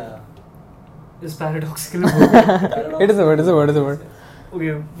paradoxical. Yeah. Is paradoxical It is a word.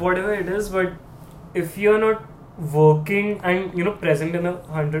 Okay, whatever it is, but if you're not working and present in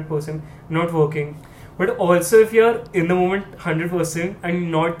 100%, not working, but also if you're in the moment 100%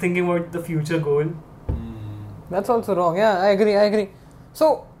 and not thinking about the future goal, that's also wrong. Yeah, I agree.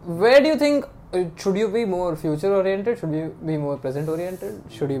 So where do you think should you be more future oriented? Should you be more present oriented?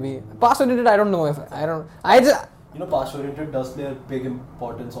 Should you be past oriented? I don't know. Past oriented does play a big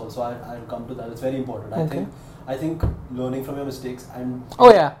importance also. I'll come to that. It's very important. Okay. I think learning from your mistakes and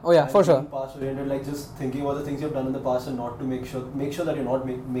for sure. Past oriented, like just thinking about the things you've done in the past and not to make sure that you're not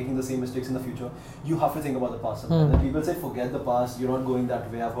making the same mistakes in the future. You have to think about the past. And then people say forget the past, you're not going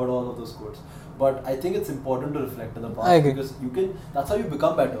that way. I've heard all of those quotes. But I think it's important to reflect on the past. I agree. Because that's how you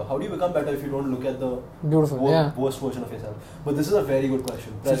become better. How do you become better if you don't look at the worst version of yourself? But this is a very good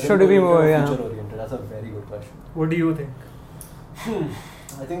question. Should you be more future oriented? That's a very good question. What do you think?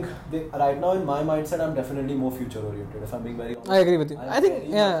 I think right now in my mindset, I'm definitely more future oriented. If I'm being very honest, I agree with you. I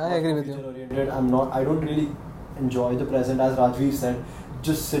agree with you. Oriented. I don't really enjoy the present, as Rajveer said.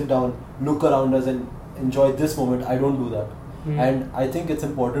 Just sit down, look around us, and enjoy this moment. I don't do that. And I think it's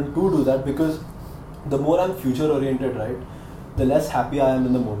important to do that because the more I'm future oriented, right, the less happy I am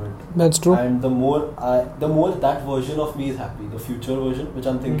in the moment. That's true. And the more that version of me is happy, the future version which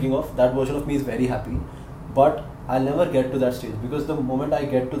I'm thinking of, that version of me is very happy, but I'll never get to that stage because the moment I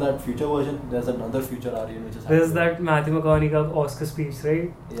get to that future version, there's another future Aryan which is happy. There's that Matthew McConaughey Oscar speech,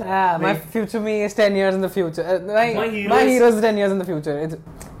 right? Yeah, my Like- future me is 10 years in the future. My My hero is 10 years in the future. It's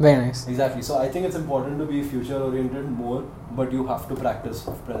very nice. Exactly. So I think it's important to be future oriented more, but you have to practice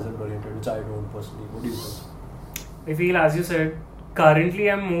present oriented, which I don't personally. What do you think? I feel, as you said, currently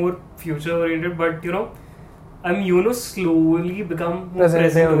I'm more future oriented, but I'm slowly become more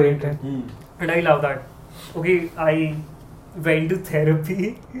present oriented. And I love that. Okay, I went to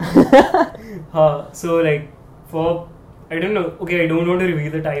therapy. So like I don't know. Okay, I don't want to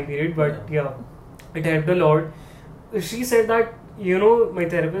reveal the time period, but yeah, it helped a lot. She said that my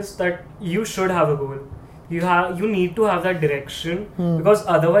therapist, that you should have a goal. You need to have that direction because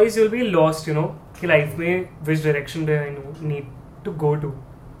otherwise you'll be lost. कि life में which direction do I need to go to.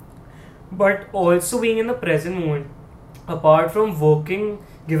 But also being in the present moment, apart from working,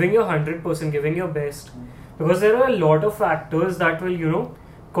 giving your 100%, giving your best, because there are a lot of factors that will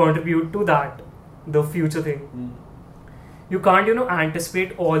contribute to that, the future thing. You can't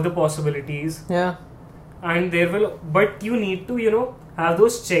anticipate all the possibilities, Yeah. and but you need to have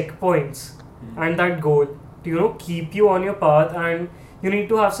those checkpoints and that goal to keep you on your path, and you need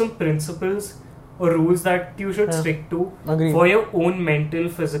to have some principles or rules that you should stick to Agreed. for your own mental,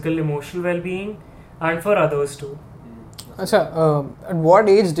 physical, emotional well-being, and for others too. Achha, at what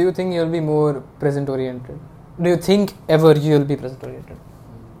age do you think you'll be more present oriented? Do you think ever you'll be present oriented?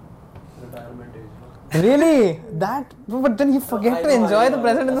 Retirement age. Really? But then you forget to enjoy the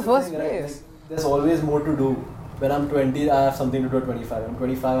present in the That's first thing, right? place. Like, there's always more to do. When I'm 20, I have something to do at 25. I'm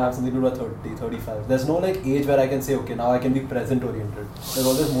 25, I have something to do at 30, 35. There's no age where I can say, okay, now I can be present oriented. There's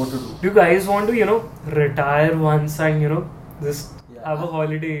always more to do. Do you guys want to retire once and just have a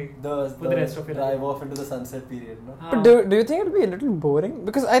holiday The for the rest of your life? drive off into the sunset period, no? But do you think it'll be a little boring?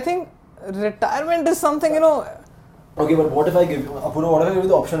 Because I think retirement is something, Okay, but what if I give you, Apurva, what if I give you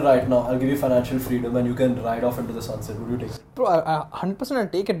the option right now? I'll give you financial freedom and you can ride off into the sunset. Would you take it? Bro, I 100% I'll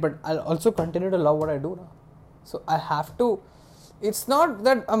take it, but I'll also continue to love what I do now. So I have to. It's not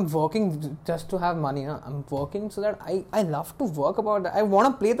that I'm working just to have money. No? I'm working so that I love to work about that. I want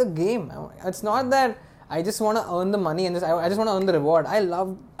to play the game. It's not that I just want to earn the money and I just want to earn the reward. I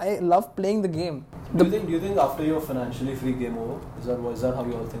love playing the game. Do you think after you're financially free, game over? Is that how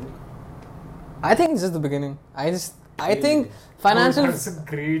you all think? I think it's just the beginning. I think financial. That's a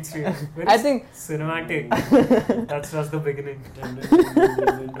great scene. Very I think cinematic. That's just the beginning.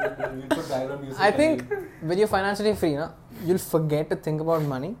 I think when you're financially free, you'll forget to think about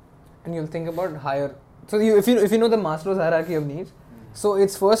money, and you'll think about higher. So if you know the Maslow's hierarchy of needs, so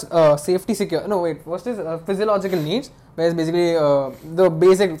it's first safety, secure. No, wait. First is physiological needs, where it's basically the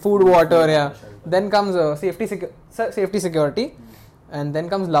basic food, water. Yeah. Then comes safety, security, and then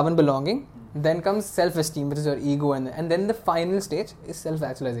comes love and belonging. Then comes self-esteem, which is your ego, and then the final stage is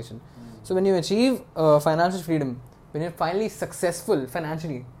self-actualization. So when you achieve financial freedom, when you're finally successful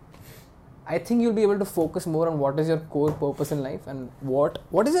financially, I think you'll be able to focus more on what is your core purpose in life and what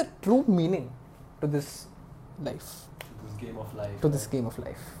is your true meaning to this life, to this game of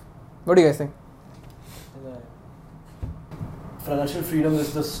life. What do you guys think? Financial freedom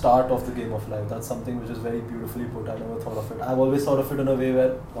is the start of the game of life. That's something which is very beautifully put. I never thought of it. I've always thought of it in a way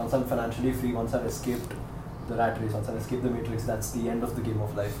where once I'm financially free, once I've escaped the rat race, once I've escaped the matrix, that's the end of the game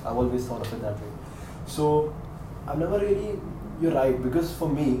of life. I've always thought of it that way. So I've never really, you're right, because for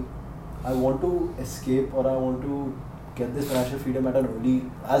me, I want to escape or I want to get this financial freedom at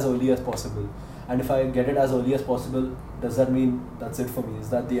as early as possible. And if I get it as early as possible, does that mean that's it for me? Is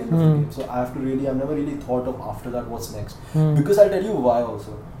that the end of the game? So I've never really thought of after that what's next. Because I'll tell you why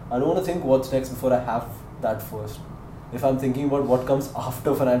also. I don't want to think what's next before I have that first. If I'm thinking about what comes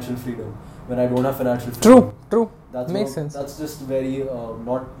after financial freedom, when I don't have financial freedom. True. That makes sense. That's just very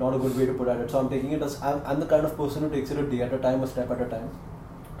not a good way to put it. So I'm taking it as I'm the kind of person who takes it a day at a time, a step at a time.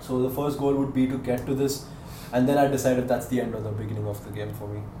 So the first goal would be to get to this, and then I decide if that's the end or the beginning of the game for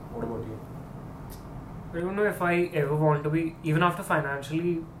me. What about you? I don't know if I ever want to be, even after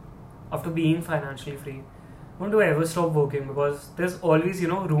being financially free, I want to ever stop working, because there's always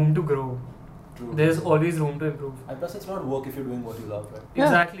room to grow. True. There's always room to improve. And plus, it's not work if you're doing what you love, right? Yeah.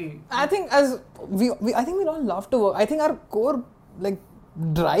 Exactly. I think I think we all love to work. I think our core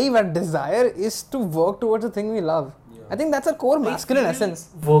drive and desire is to work towards the thing we love. Yeah. I think that's a core masculine essence.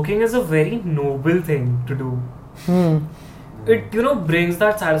 Working is a very noble thing to do. it brings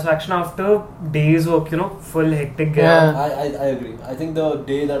that satisfaction after days work, full hectic gear. Yeah. I agree. I think the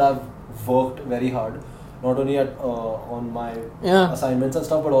day that I've worked very hard, not only on my assignments and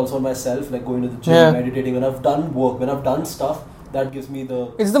stuff, but also on myself, like going to the gym, meditating. When I've done work, when I've done stuff, that gives me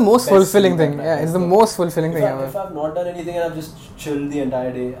the. It's the most best fulfilling feeling thing. that Yeah, night. it's the most fulfilling thing ever. If I've not done anything and I've just chilled the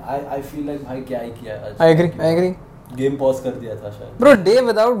entire day, I feel like bhai kya hi kiya aaj? I agree. Game pause कर दिया था शायद. Bro, a day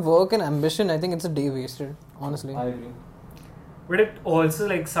without work and ambition, I think it's a day wasted. Honestly. I agree. But it also,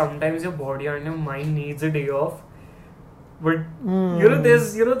 like, sometimes your body and your mind needs a day off. But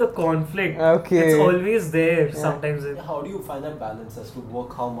there's the conflict. Okay. It's always there. Yeah. Sometimes How do you find that balance as to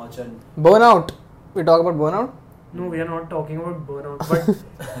work how much and Burnout. We talk about burnout. no, we are not talking about burnout. But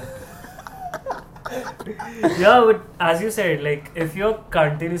yeah, but as you said, like, if you're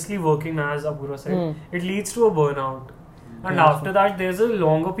continuously working, as Apurva said, it leads to a burnout. And after that, there's a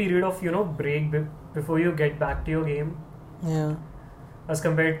longer period of break before you get back to your game. Yeah. As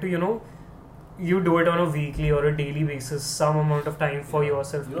compared to you do it on a weekly or a daily basis, some amount of time for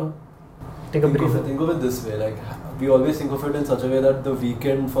yourself to take a break. Think of it this way, like we always think of it in such a way that the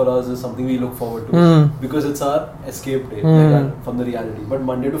weekend for us is something we look forward to because it's our escape day from the reality. But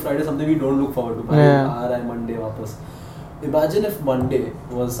Monday to Friday is something we don't look forward to. Monday wapas. Imagine if Monday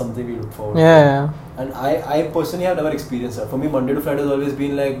was something we look forward to. Yeah. And I personally have never experienced that. For me, Monday to Friday has always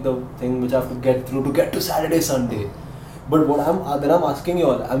been like the thing which I have to get through to get to Saturday, Sunday. But when I'm asking you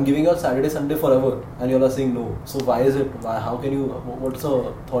all, I'm giving you all Saturday, Sunday forever, and you all are saying no. So why is it? How can you? What's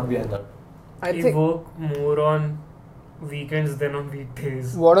the thought behind that? I We think. work more on weekends than on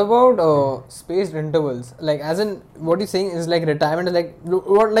weekdays. What about spaced intervals? Like, as in, what you're saying is like retirement is like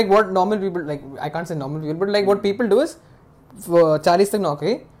what normal people, like, I can't say normal people, but like what people do is 40 तक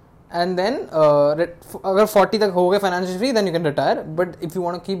नौकरी and then अगर 40 तक हो गए financially free, then you can retire. But if you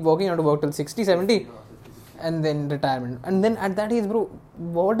want to keep working, you have to work till 60, 70 and then retirement. And then at that age, bro,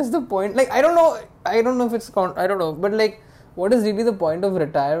 what is the point? Like, I don't know if it's I don't know, but like, what is really the point of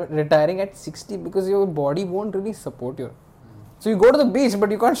retiring at 60? Because your body won't really support you. So you go to the beach, but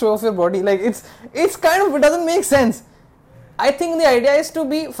you can't show off your body. Like, it's kind of, it doesn't make sense. I think the idea is to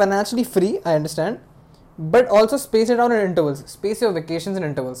be financially free, I understand, but also space it out in intervals. Space your vacations in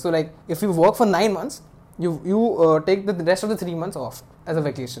intervals. So like, if you work for 9 months, you take the rest of the 3 months off as a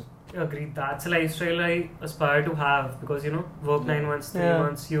vacation. Agreed. That's a lifestyle I aspire to have because work 9 months, 3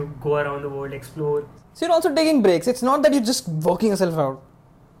 months, you go around the world, explore. So you're also taking breaks. It's not that you're just working yourself out.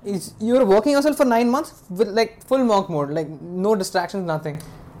 You're working yourself for 9 months with like full monk mode, like no distractions, nothing.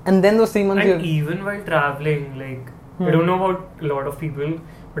 And then those 3 months And even while traveling, like, I don't know about a lot of people,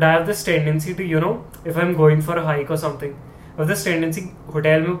 but I have this tendency to, if I'm going for a hike or something, I have this tendency,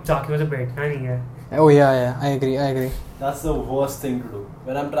 hotel mein jaake mujhe baithna nahi hai. Oh yeah, I agree. That's the worst thing to do.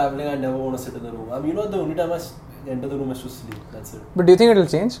 When I'm traveling, I never want to sit in the room. I mean, the only time I enter the room is to sleep. That's it. But do you think it'll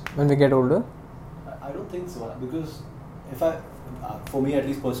change when we get older? I don't think so, because for me at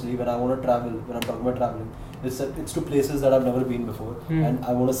least personally, when I want to travel, when I'm talking about traveling, it's to places that I've never been before, and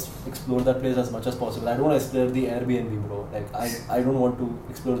I want to explore that place as much as possible. I don't want to explore the Airbnb, bro. Like, I don't want to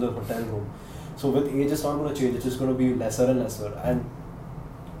explore the hotel room. So with age, it's not going to change. It's just going to be lesser and lesser. And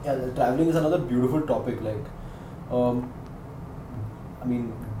yeah, traveling is another beautiful topic. Like, I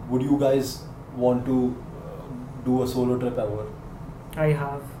mean, would you guys want to do a solo trip ever? I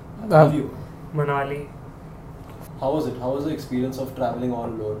have. Have you? Manali. How was it? How was the experience of traveling all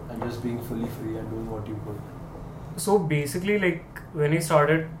alone and just being fully free and doing what you could? So basically, like, when you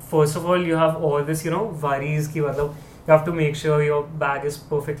started, first of all, you have all this, worries ki matlab, you have to make sure your bag is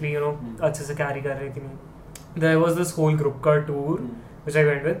perfectly, अच्छे से carry कर रहे कि नहीं. There was this whole group car tour which I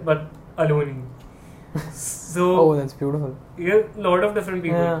went with, but alone. So oh, that's beautiful. Yeah, a lot of different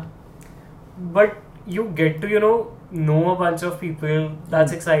people. Yeah. But you get to, know a bunch of people.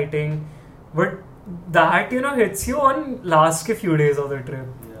 That's exciting. But that, hits you on last few days of the trip.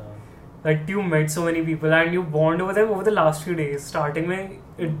 Like, you met so many people and you bond over them over the last few days. Starting mein,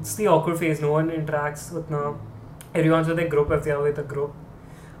 it's the awkward phase. No one interacts with everyone's with a group if they are with a group.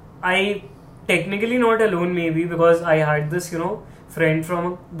 I technically not alone maybe because I had this, friend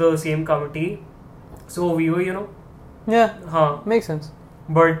from the same committee. So we were, Yeah, makes sense.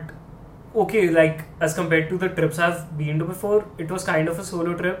 But okay, like, as compared to the trips I've been to before, it was kind of a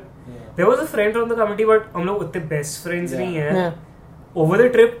solo trip. There was a friend from the committee, but हम लोग उतने best friends नहीं हैं. Over the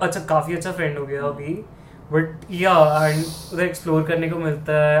trip, काफी अच्छा friend हो गया अभी. But yeah, and उधर explore करने को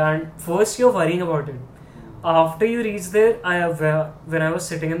मिलता है. And first you're worrying about it. After you reach there, when I was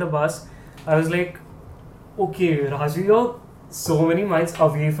sitting in the bus, I was like, okay, Raju, you're so many miles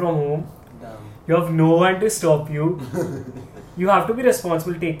away from home. You have no one to stop you. You have to be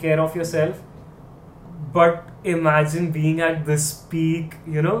responsible, take care of yourself. But imagine being at this peak,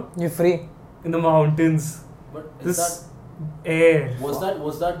 you know, You're free. in the mountains. But is This air. was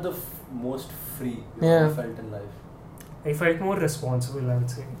that the most free you Yeah. ever felt in life? I felt more responsible, I would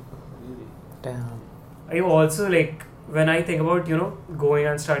say. Really? Damn. I also like, when I think about, you know, going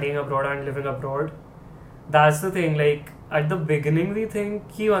and studying abroad and living abroad, that's the thing, like, at the beginning we think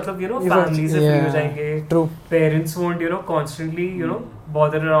कि मतलब, you know, families से free हो जाएंगे, True. parents won't, you know, constantly, you know,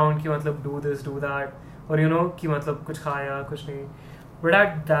 bother around कि मतलब do this, do that, or you know, कि मतलब कुछ खाया, कुछ नहीं. But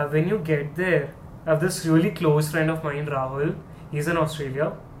at that, when you get there, I have this really close friend of mine, Rahul. He's in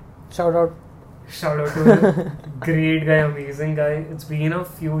Australia. Shout out. Shout out to him. Great guy, amazing guy. It's been a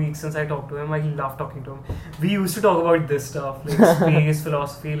few weeks since I talked to him. I love talking to him. We used to talk about this stuff, like space,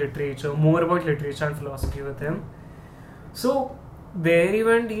 philosophy, literature, more about literature and philosophy with him. So there he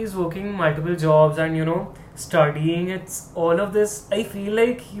went, he's working multiple jobs and, you know, studying. It's all of this. I feel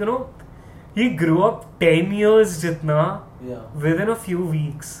like, you know, he grew up 10 years jitna Yeah. within a few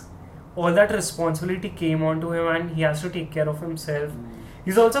weeks. All that responsibility came onto him and he has to take care of himself.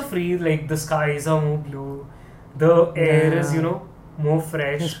 He's also free, like the skies are more blue, the air is, you know, more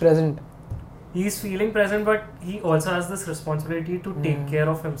fresh. He's present. He's feeling present, but he also has this responsibility to take care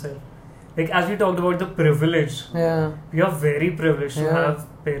of himself. Like, as we talked about the privilege, Yeah. we are very privileged to Yeah. have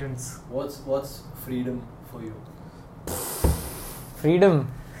parents. What's freedom for you? Freedom.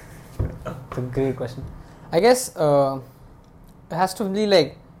 It's a great question. I guess it has to be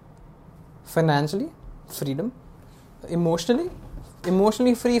like financially freedom,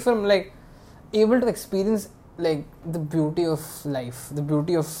 emotionally free from like able to experience like the beauty of life, the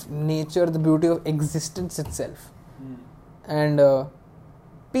beauty of nature, the beauty of existence itself, and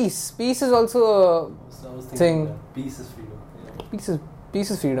peace. Peace is also I was thinking Thing. that. Peace is freedom. Yeah.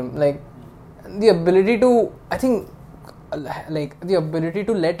 peace is freedom. Like the ability to, I think, like the ability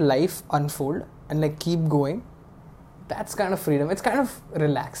to let life unfold and like keep going. That's kind of freedom. It's kind of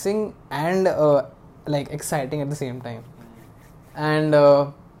relaxing and like exciting at the same time. And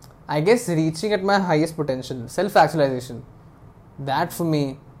I guess reaching at my highest potential, self-actualization, that for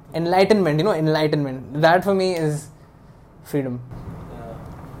me, enlightenment, that for me is freedom. Yeah.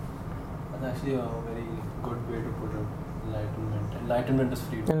 That's actually a very good way to put it. Enlightenment is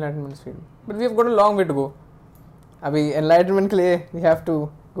freedom. Enlightenment is freedom. But we have got a long way to go. Abhi, enlightenment ke liye, we have to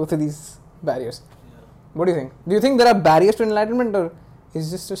go through these barriers. Yeah. What do you think? Do you think there are barriers to enlightenment, or is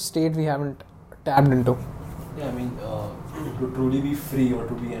just a state we haven't tapped into? Yeah, I mean, to truly be free or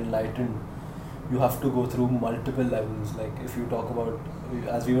to be enlightened, you have to go through multiple levels. Like if you talk about,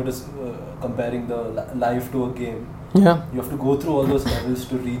 as we were just comparing the life to a game, Yeah. you have to go through all those levels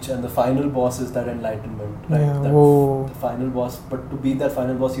to reach, and the final boss is that enlightenment, right? Yeah, That whoa. the final boss. But to be that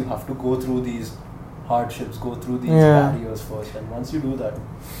final boss, you have to go through these hardships, go through these Yeah. barriers first, and once you do that,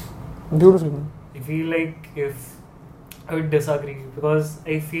 Beautiful. I feel like if I would disagree, because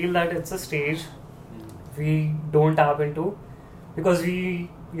I feel that it's a stage we don't tap into, because we,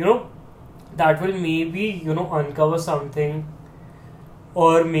 you know, that will maybe, you know, uncover something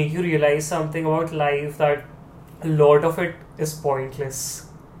or make you realize something about life, that a lot of it is pointless.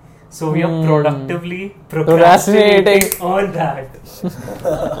 So we are productively procrastinating on that.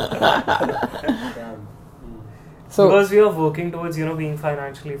 damn. So Because we are working towards, you know, being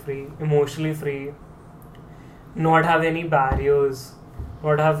financially free, emotionally free, not have any barriers,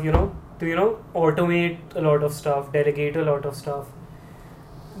 not have, you know, to, you know, automate a lot of stuff, delegate a lot of stuff,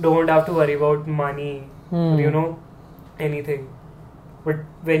 don't have to worry about money, or, you know, anything. But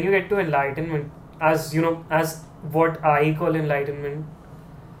when you get to enlightenment, as you know, as what I call enlightenment,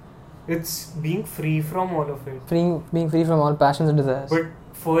 it's being free from all of it. being free from all passions and desires. But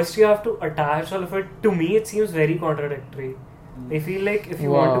first you have to attach all of it. To me, it seems very contradictory. I feel like if you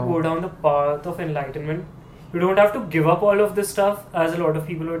want to Wow. go down the path of enlightenment, you don't have to give up all of this stuff, as a lot of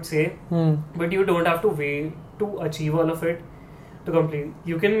people would say, but you don't have to wait to achieve all of it to complete.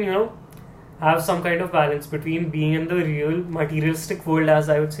 You can, you know, have some kind of balance between being in the real materialistic world, as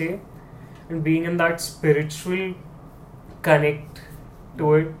I would say, and being in that spiritual connect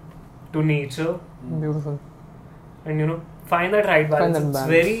to it, to nature, Beautiful. and, you know, find that right balance. that It's balance.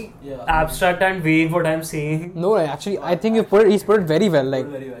 very Yeah. abstract and vague what I'm saying. No, actually, I think he's put it very well. Like,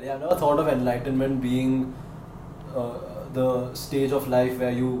 Very well. Yeah, I never thought of enlightenment being the stage of life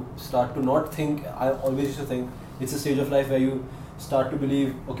where you start to not think. I always used to think it's a stage of life where you start to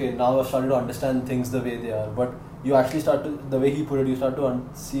believe, okay, now I've started to understand things the way they are. But you actually start to, the way he put it, you start to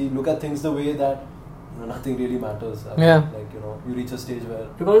look at things the way that, you know, nothing really matters. I mean, Yeah. like, you know, you reach a stage where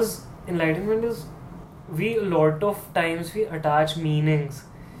Because enlightenment is, a lot of times we attach meanings,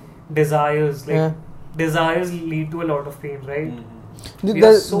 desires, like Yeah. desires lead to a lot of pain, right? We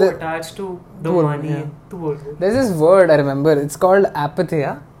are so attached to the money. Yeah. To There's this word I remember. It's called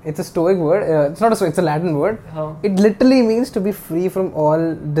apatheia. It's a Stoic word. It's not a Stoic. It's a Latin word. How? It literally means to be free from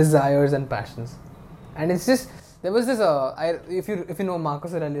all desires and passions. And it's just there was this. If you know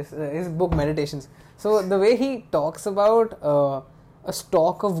Marcus Aurelius, his book Meditations. So the way he talks about a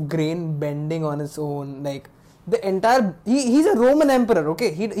stalk of grain bending on its own, like the entire. He's a Roman emperor.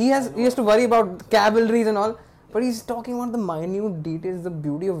 Okay, he has to worry about cavalries and all. But he's talking about the minute details, the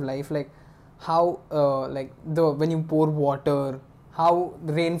beauty of life, like how when you pour water, how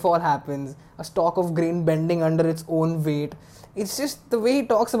the rainfall happens, a stalk of grain bending under its own weight. It's just the way he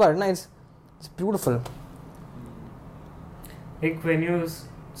talks about it. No? It's beautiful. Like when you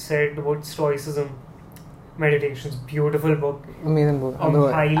said about Stoicism, Meditations, beautiful book. Amazing book.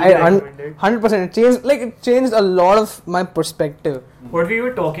 Highly recommended. 100%. It changed a lot of my perspective. What we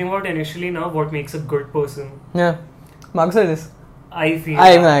were talking about initially now, what makes a good person. Yeah. Marcus Aurelius. I feel.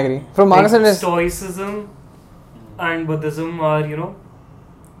 I agree. From Marcus Aurelius. Stoicism and Buddhism are,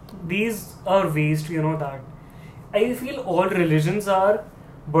 these are ways to, that. I feel all religions are,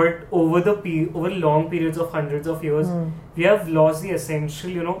 but over long periods of hundreds of years, we have lost the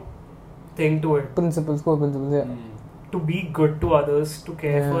essential, thing to it. Principles, core principles, yeah. To be good to others, to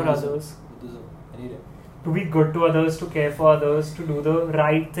care for others. To be good to others, to care for others, to do the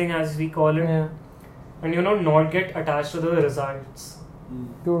right thing as we call it. Yeah. And not get attached to the results.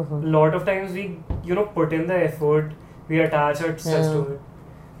 Beautiful. A lot of times we, put in the effort, we attach ourselves to it.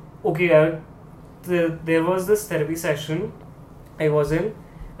 Okay, there was this therapy session I was in,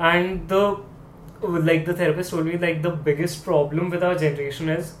 and the therapist told me the biggest problem with our generation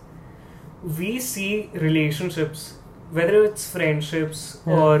is we see relationships, whether it's friendships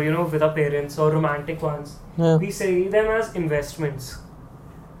or with our parents or romantic ones, we see them as investments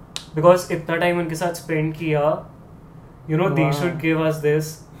because itna time unke saath spend kiya, they should give us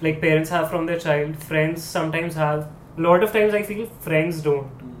this, like parents have from their child, friends sometimes have, a lot of times I feel friends don't,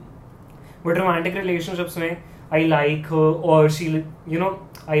 but romantic relationships mein I like her or she,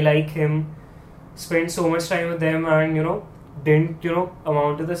 I like him, spend so much time with them and didn't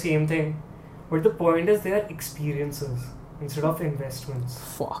amount to the same thing. But the point is they are experiences instead of investments.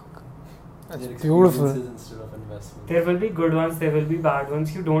 Fuck. That's beautiful. Instead of investments. There will be good ones, there will be bad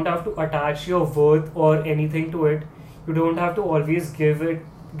ones. You don't have to attach your worth or anything to it. You don't have to always give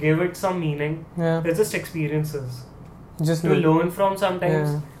it some meaning. Yeah. They're just experiences. Just to learn from sometimes.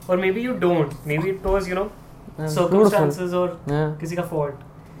 Yeah. Or maybe you don't. Maybe it was, circumstances or kisi ka fault.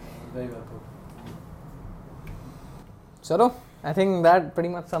 Very well put. Chalo, I think that pretty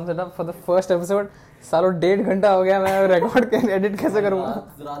much sums it up for the first episode. सालो 1.5 घंटा हो गया मैं record edit कैसे करूँगा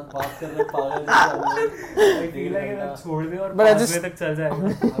रात बात कर रहे पागल I feel like अगर छोड़ दे और But I 5 just- बजे तक चल जाएगा.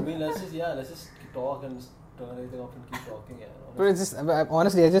 I mean let's just talk and just turn everything off and keep talking. But it's just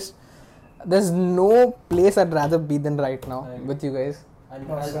honestly there's no place I'd rather be than right now I agree. with you guys. And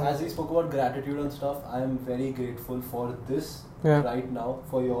as we spoke about gratitude and stuff, I am very grateful for this right now,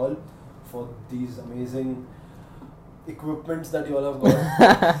 for you all, for these amazing equipments that you all have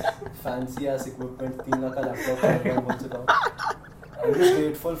got. Fancy ass equipment, 3 lakh ka laptop. I'm just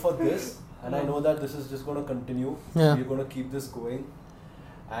grateful for this, and I know that this is just going to continue. Yeah. We're going to keep this going,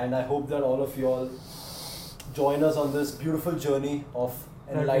 and I hope that all of you all join us on this beautiful journey of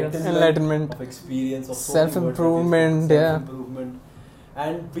enlightenment, of experience, of so many self-improvement, words like this, self-improvement,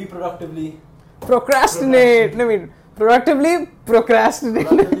 and be productively Procrastinate. No, I mean, productively procrastinate.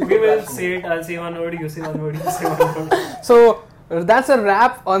 We will say it. I'll say one word. You say one word. You say one word. So that's a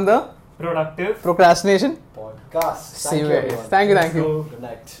wrap on the Productive procrastination podcast. See you guys. Thank you. So, Good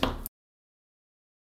night.